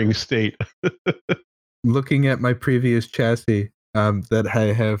simmering state. Looking at my previous chassis that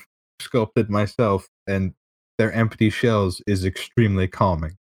I have sculpted myself and their empty shells is extremely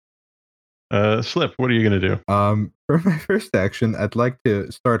calming. Slip, what are you going to do? For my first action, I'd like to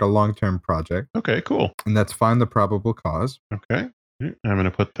start a long-term project, Okay, cool. and that's find the probable cause. Okay. I'm going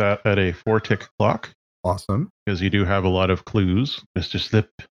to put that at a 4-tick clock Awesome. because you do have a lot of clues. Mr. Slip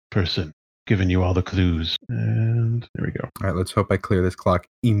person, giving you all the clues. And there we go. All right, let's hope I clear this clock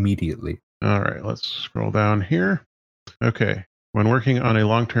immediately. All right, let's scroll down here. Okay. When working on a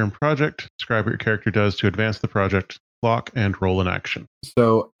long-term project, describe what your character does to advance the project, clock, and roll an action.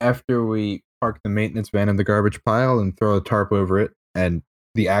 So after we park the maintenance van in the garbage pile and throw a tarp over it, and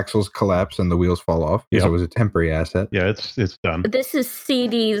the axles collapse and the wheels fall off because Yep. it was a temporary asset. Yeah, it's done. This is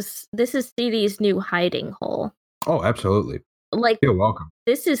CD's new hiding hole. Oh, absolutely. Like, You're welcome.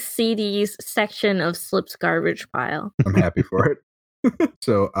 this is CD's section of Slip's garbage pile. I'm happy for it.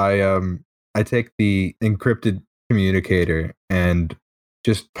 So I take the encrypted communicator and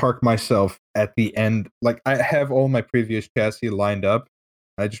just park myself at the end. Like I have all my previous chassis lined up.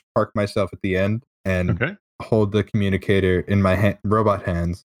 I just park myself at the end and Okay. hold the communicator in my robot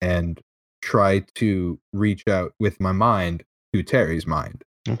hands and try to reach out with my mind to Terry's mind.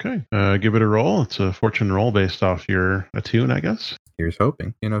 Okay. Give it a roll. It's a fortune roll based off your attune, I guess. Here's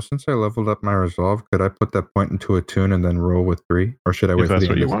hoping. Since I leveled up my resolve, could I put that point into a tune and then roll with 3? Or should I wait If for that's the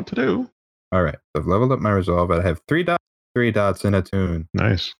what end you of- want to do. All right. So I've leveled up my resolve. I have 3 dots. 3 dots in a tune.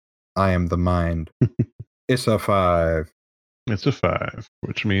 Nice. I am the mind. It's a 5. It's a 5,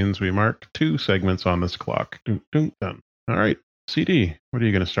 which means we mark 2 segments on this clock. Dun, dun, dun. All right. CD, what are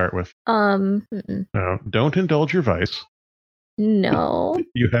you going to start with? Mm-mm. Don't indulge your vice. No.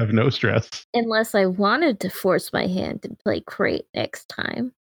 You have no stress. Unless I wanted to force my hand and play crate next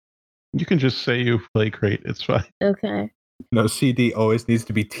time. You can just say you play crate. It's fine. Okay. No, CD always needs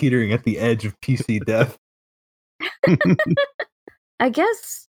to be teetering at the edge of PC death. I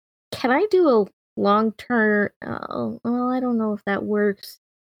guess, can I do a long-term, well, I don't know if that works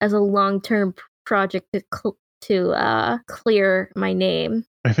as a long-term project to clear my name.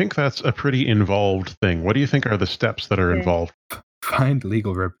 I think that's a pretty involved thing. What do you think are the steps that are Okay. involved? Find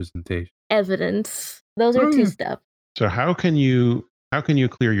legal representation. Evidence. Those are Oh, two yeah. steps. So how can you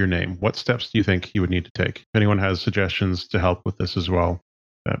clear your name? What steps do you think you would need to take? If anyone has suggestions to help with this as well,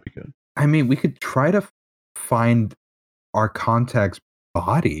 that'd be good. I mean, we could try to find our contact's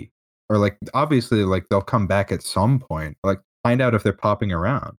body, or like obviously, like they'll come back at some point. Like find out if they're popping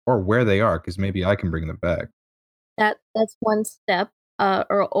around or where they are, because maybe I can bring them back. That's one step.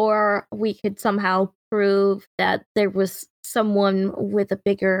 Or we could somehow prove that there was someone with a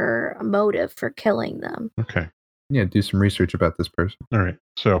bigger motive for killing them. Okay. Yeah, do some research about this person. All right.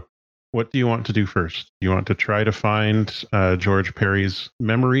 So what do you want to do first? You want to try to find George Perry's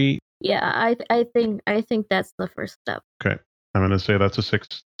memory? Yeah, I think that's the first step. Okay. I'm going to say that's a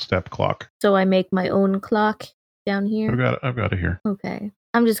 6-step clock. So I make my own clock down here. I've got it here. Okay.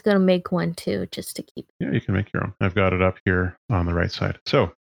 I'm just gonna make one too, just to keep. Yeah, you can make your own. I've got it up here on the right side.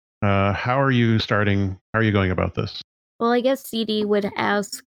 So, how are you starting? How are you going about this? Well, I guess CD would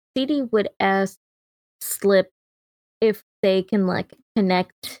ask Slip if they can like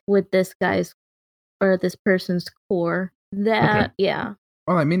connect with this guy's or this person's core. That yeah.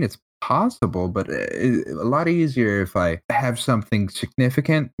 Well, I mean, it's possible, but it's a lot easier if I have something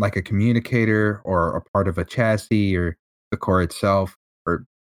significant, like a communicator or a part of a chassis or the core itself. Or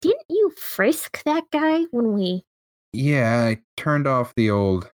Didn't you frisk that guy when we? yeah, I turned off the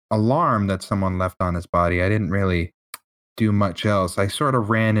old alarm that someone left on his body. I didn't really do much else. I sort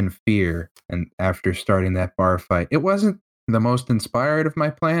of ran in fear, and after starting that bar fight, it wasn't the most inspired of my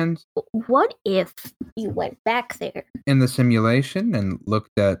plans What if you went back there? in the simulation and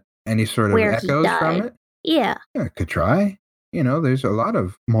looked at any sort of Where he echoes from died. it. Yeah. Yeah, I could try. You know, there's a lot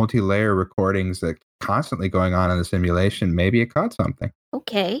of multi-layer recordings that constantly going on in the simulation. Maybe it caught something.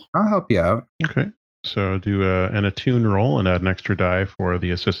 Okay. I'll help you out. Okay. So do an attune roll and add an extra die for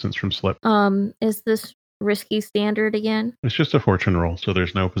the assistance from Slip. Is this risky standard again? It's just a fortune roll, so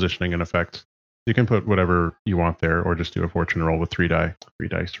there's no positioning in effect. You can put whatever you want there, or just do a fortune roll with 3 dice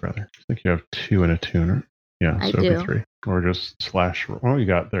rather. I think you have 2 in a tuner. Yeah, I so it'd do. be 3. Or just slash roll. Oh, you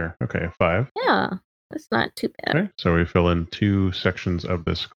got there. Okay, a 5. Yeah. That's not too bad. Okay, so we fill in 2 sections of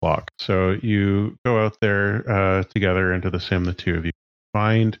this clock. So you go out there together into the sim, the two of you.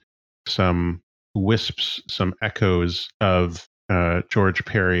 Find some wisps, some echoes of George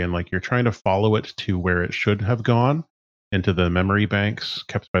Perry, and like you're trying to follow it to where it should have gone, into the memory banks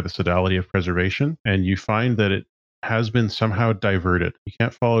kept by the Sodality of Preservation, and you find that it has been somehow diverted. You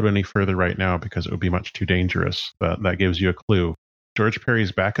can't follow it any further right now because it would be much too dangerous, but that gives you a clue. George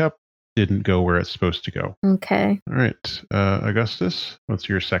Perry's backup didn't go where it's supposed to go. Okay. All right, Augustus, what's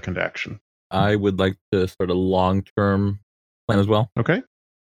your second action? I would like to start a long-term plan as well. Okay,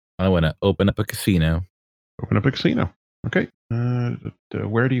 I want to open up a casino. open up a casino. Okay,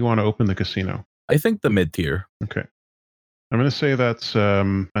 where do you want to open the casino? I think the mid-tier. Okay. I'm going to say that's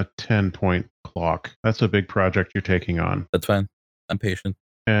a 10-point clock. That's a big project you're taking on. That's fine. I'm patient.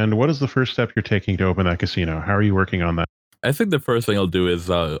 And what is the first step you're taking to open that casino? How are you working on that? I think the first thing I'll do is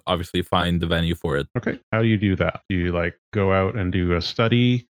obviously find the venue for it. Okay. How do you do that? Do you like go out and do a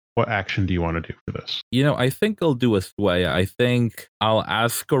study? What action do you want to do for this? You know, I think I'll do a sway. I think I'll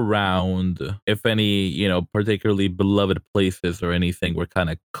ask around if any, particularly beloved places or anything were kind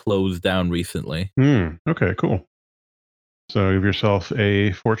of closed down recently. Okay, cool. So give yourself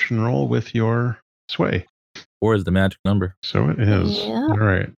a fortune roll with your sway. 4 is the magic number. So it is. Yeah. All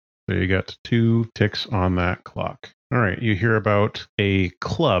right. So you got 2 ticks on that clock. All right. You hear about a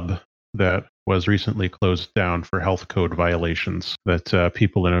club that was recently closed down for health code violations that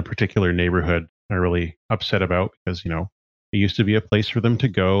people in a particular neighborhood are really upset about because, it used to be a place for them to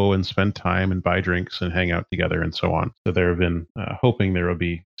go and spend time and buy drinks and hang out together and so on. So they've been hoping there will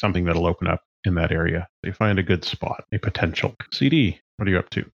be something that'll open up in that area. They find a good spot, a potential. CD, what are you up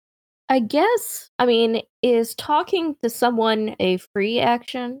to? I guess, is talking to someone a free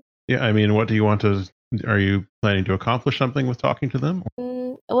action? Yeah, what do you want to... Are you planning to accomplish something with talking to them?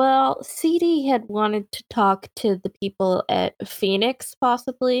 Well, CD had wanted to talk to the people at Phoenix,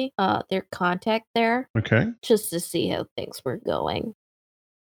 possibly, their contact there, Okay. just to see how things were going.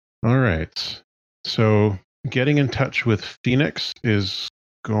 All right. So getting in touch with Phoenix is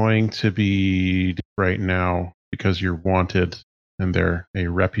going to be right now because you're wanted and they're a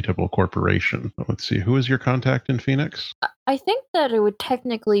reputable corporation. Let's see, who is your contact in Phoenix? I think that it would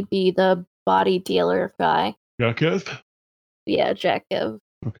technically be the body dealer guy. Yakov? Yeah, Jacob.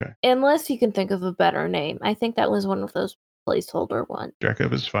 Okay. Unless you can think of a better name. I think that was one of those placeholder ones.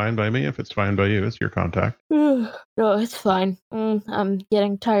 Jacob is fine by me. If it's fine by you, it's your contact. No, it's fine. I'm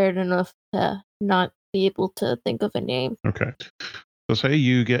getting tired enough to not be able to think of a name. Okay. So say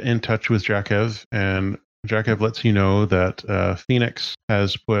you get in touch with Jakev, and Jakev lets you know that Phoenix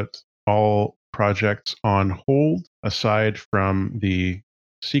has put all projects on hold aside from the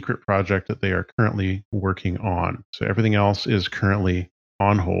secret project that they are currently working on. So everything else is currently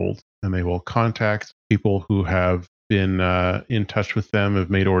on hold, and they will contact people who have been in touch with them, have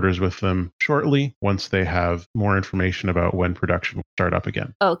made orders with them shortly once they have more information about when production will start up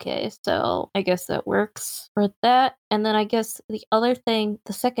again. Okay, so I guess that works for that. And then I guess the other thing,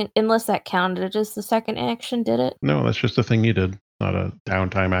 the second, unless that counted as the second action, did it? No, that's just a thing you did, not a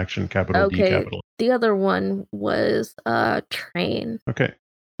downtime action, capital D, Okay, capital. the other one was train. Okay.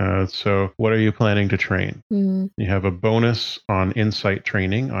 So what are you planning to train? You have a bonus on insight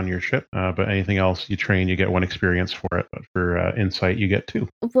training on your ship, but anything else you train, you get 1 experience for it. But for insight, you get 2.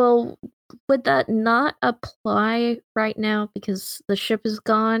 Well, would that not apply right now because the ship is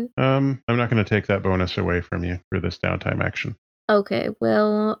gone? I'm not going to take that bonus away from you for this downtime action. Okay,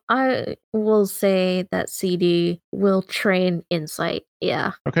 well, I will say that CD will train insight.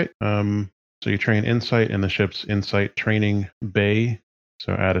 Yeah. Okay. So you train insight in the ship's insight training bay.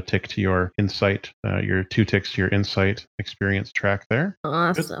 So add a tick to your insight, your 2 ticks to your insight experience track there.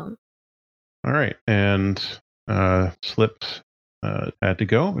 Awesome. All right. And Slips had to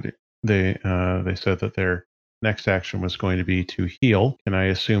go. They said that their next action was going to be to heal. Can I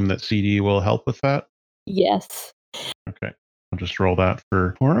assume that CD will help with that? Yes. Okay. I'll just roll that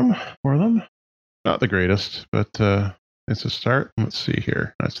for them. Not the greatest, but it's a start. Let's see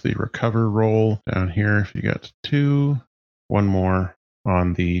here. That's the recover roll down here. If you get 2, 1 more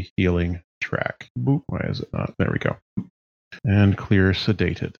on the healing track. Boop. Why is it not? There we go. And clear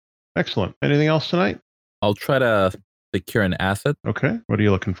sedated. Excellent. Anything else tonight? I'll try to secure an asset. Okay. What are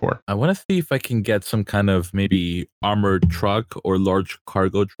you looking for? I want to see if I can get some kind of maybe armored truck or large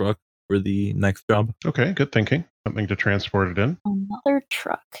cargo truck for the next job. Okay. Good thinking. Something to transport it in. Another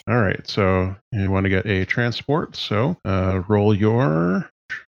truck. All right. So you want to get a transport. So roll your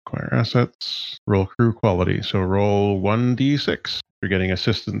acquire assets, roll crew quality. So roll 1d6. If you're getting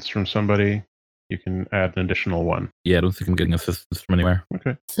assistance from somebody, you can add an additional 1. Yeah, I don't think I'm getting assistance from anywhere.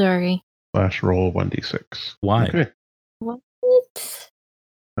 Okay. Sorry. / roll 1d6. Why? Okay. What?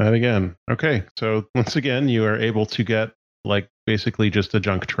 And again. Okay. So once again, you are able to get like basically just a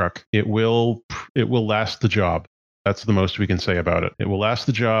junk truck. It will last the job. That's the most we can say about it. It will last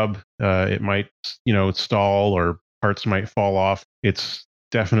the job. It might, stall or parts might fall off. It's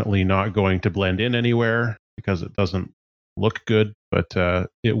definitely not going to blend in anywhere because it doesn't look good, but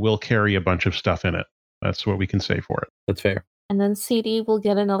it will carry a bunch of stuff in it. That's what we can say for it. That's fair. And then CD will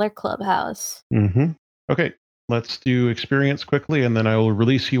get another clubhouse. Mm-hmm. Okay, let's do experience quickly, and then I will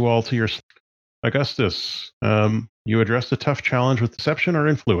release you all to your... Augustus, you addressed a tough challenge with deception or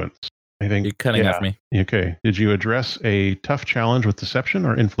influence? I think You're cutting off me. Okay. Did you address a tough challenge with deception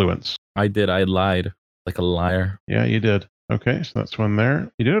or influence? I did. I lied like a liar. Yeah, you did. Okay, so that's 1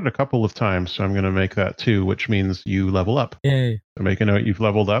 there. You did it a couple of times, so I'm going to make that 2, which means you level up. Yay. So make a note you've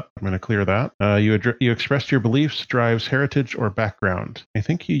leveled up. I'm going to clear that. You expressed your beliefs, drives, heritage, or background. I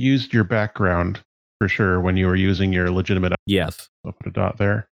think you used your background for sure when you were using your legitimate... Yes. I'll put a dot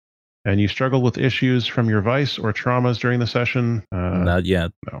there. And you struggled with issues from your vice or traumas during the session? Not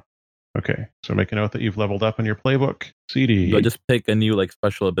yet. No. Okay, so make a note that you've leveled up in your playbook. CD. Do I just pick a new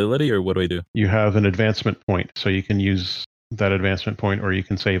special ability, or what do I do? You have an advancement point, so you can use that advancement point, or you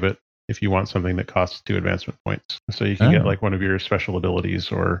can save it if you want something that costs 2 advancement points. So you can get like one of your special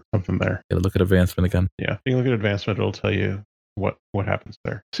abilities or something there. Gotta look at advancement again. Yeah, if you look at advancement, it'll tell you what happens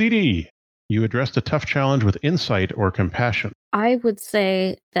there. CD. You addressed a tough challenge with insight or compassion. I would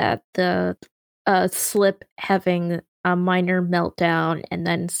say that the Slip having a minor meltdown and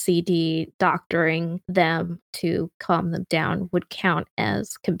then CD doctoring them to calm them down would count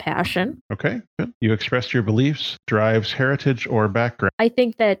as compassion. Okay, good. You expressed your beliefs, drives, heritage, or background. I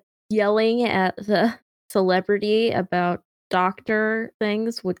think that yelling at the celebrity about doctor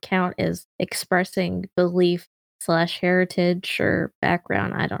things would count as expressing belief / heritage or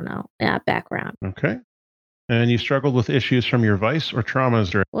background. I don't know. Yeah, background. Okay. And you struggled with issues from your vice or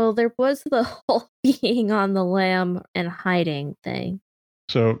traumas during... Well, there was the whole being on the lam and hiding thing.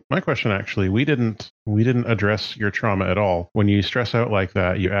 So my question, actually, we didn't address your trauma at all. When you stress out like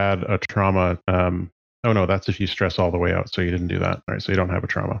that, you add a trauma. Oh no, that's if you stress all the way out. So you didn't do that. All right, so you don't have a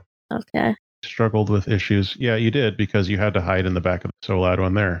trauma. Okay. Struggled with issues. Yeah, you did, because you had to hide in the back of the So Loud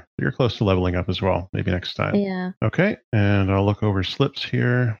one there. You're close to leveling up as well. Maybe next time. Yeah. Okay, and I'll look over slips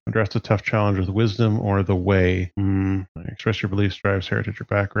here. Address a tough challenge with wisdom or the way. Express your beliefs, drives, heritage, or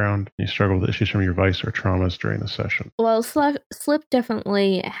background. You struggle with issues from your vice or traumas during the session. Well, Slip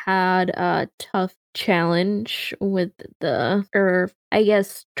definitely had a tough challenge with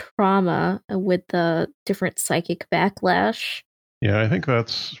trauma with the different psychic backlash. Yeah, I think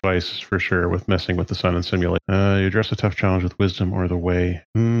that's vice for sure, with messing with the sun and simulate. You address a tough challenge with wisdom or the way.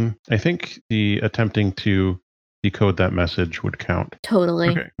 I think the attempting to decode that message would count. Totally.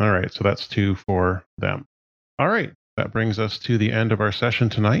 Okay. All right. So that's 2 for them. All right. That brings us to the end of our session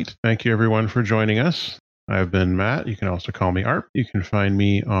tonight. Thank you, everyone, for joining us. I've been Matt. You can also call me Arp. You can find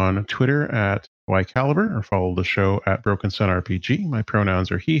me on Twitter at YCaliber, or follow the show at Broken Sun RPG. My pronouns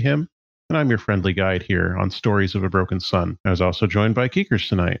are he, him. And I'm your friendly guide here on Stories of a Broken Sun. I was also joined by Keekers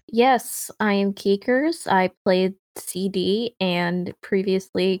tonight. Yes, I am Keekers. I played CD and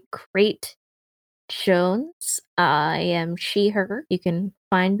previously Crate Jones. I am she, her. You can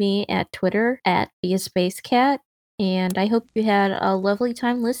find me at Twitter at BeASpaceCat. And I hope you had a lovely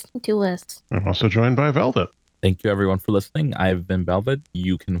time listening to us. I'm also joined by Velvet. Thank you, everyone, for listening. I've been Velvet.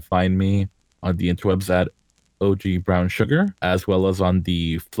 You can find me on the interwebs at OG Brown Sugar, as well as on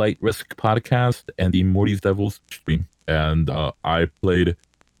the Flight Risk podcast and the Morty's Devils stream. And I played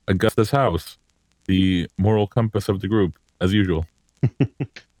Augustus House, the moral compass of the group, as usual.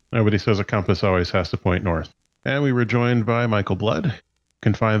 Nobody says a compass always has to point north. And we were joined by Michael Blood. You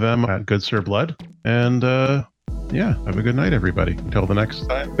can find them at Good Sir Blood. And have a good night, everybody. Until the next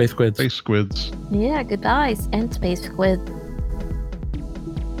time. Space Squids. Space Squids. Yeah, goodbyes and Space Squid.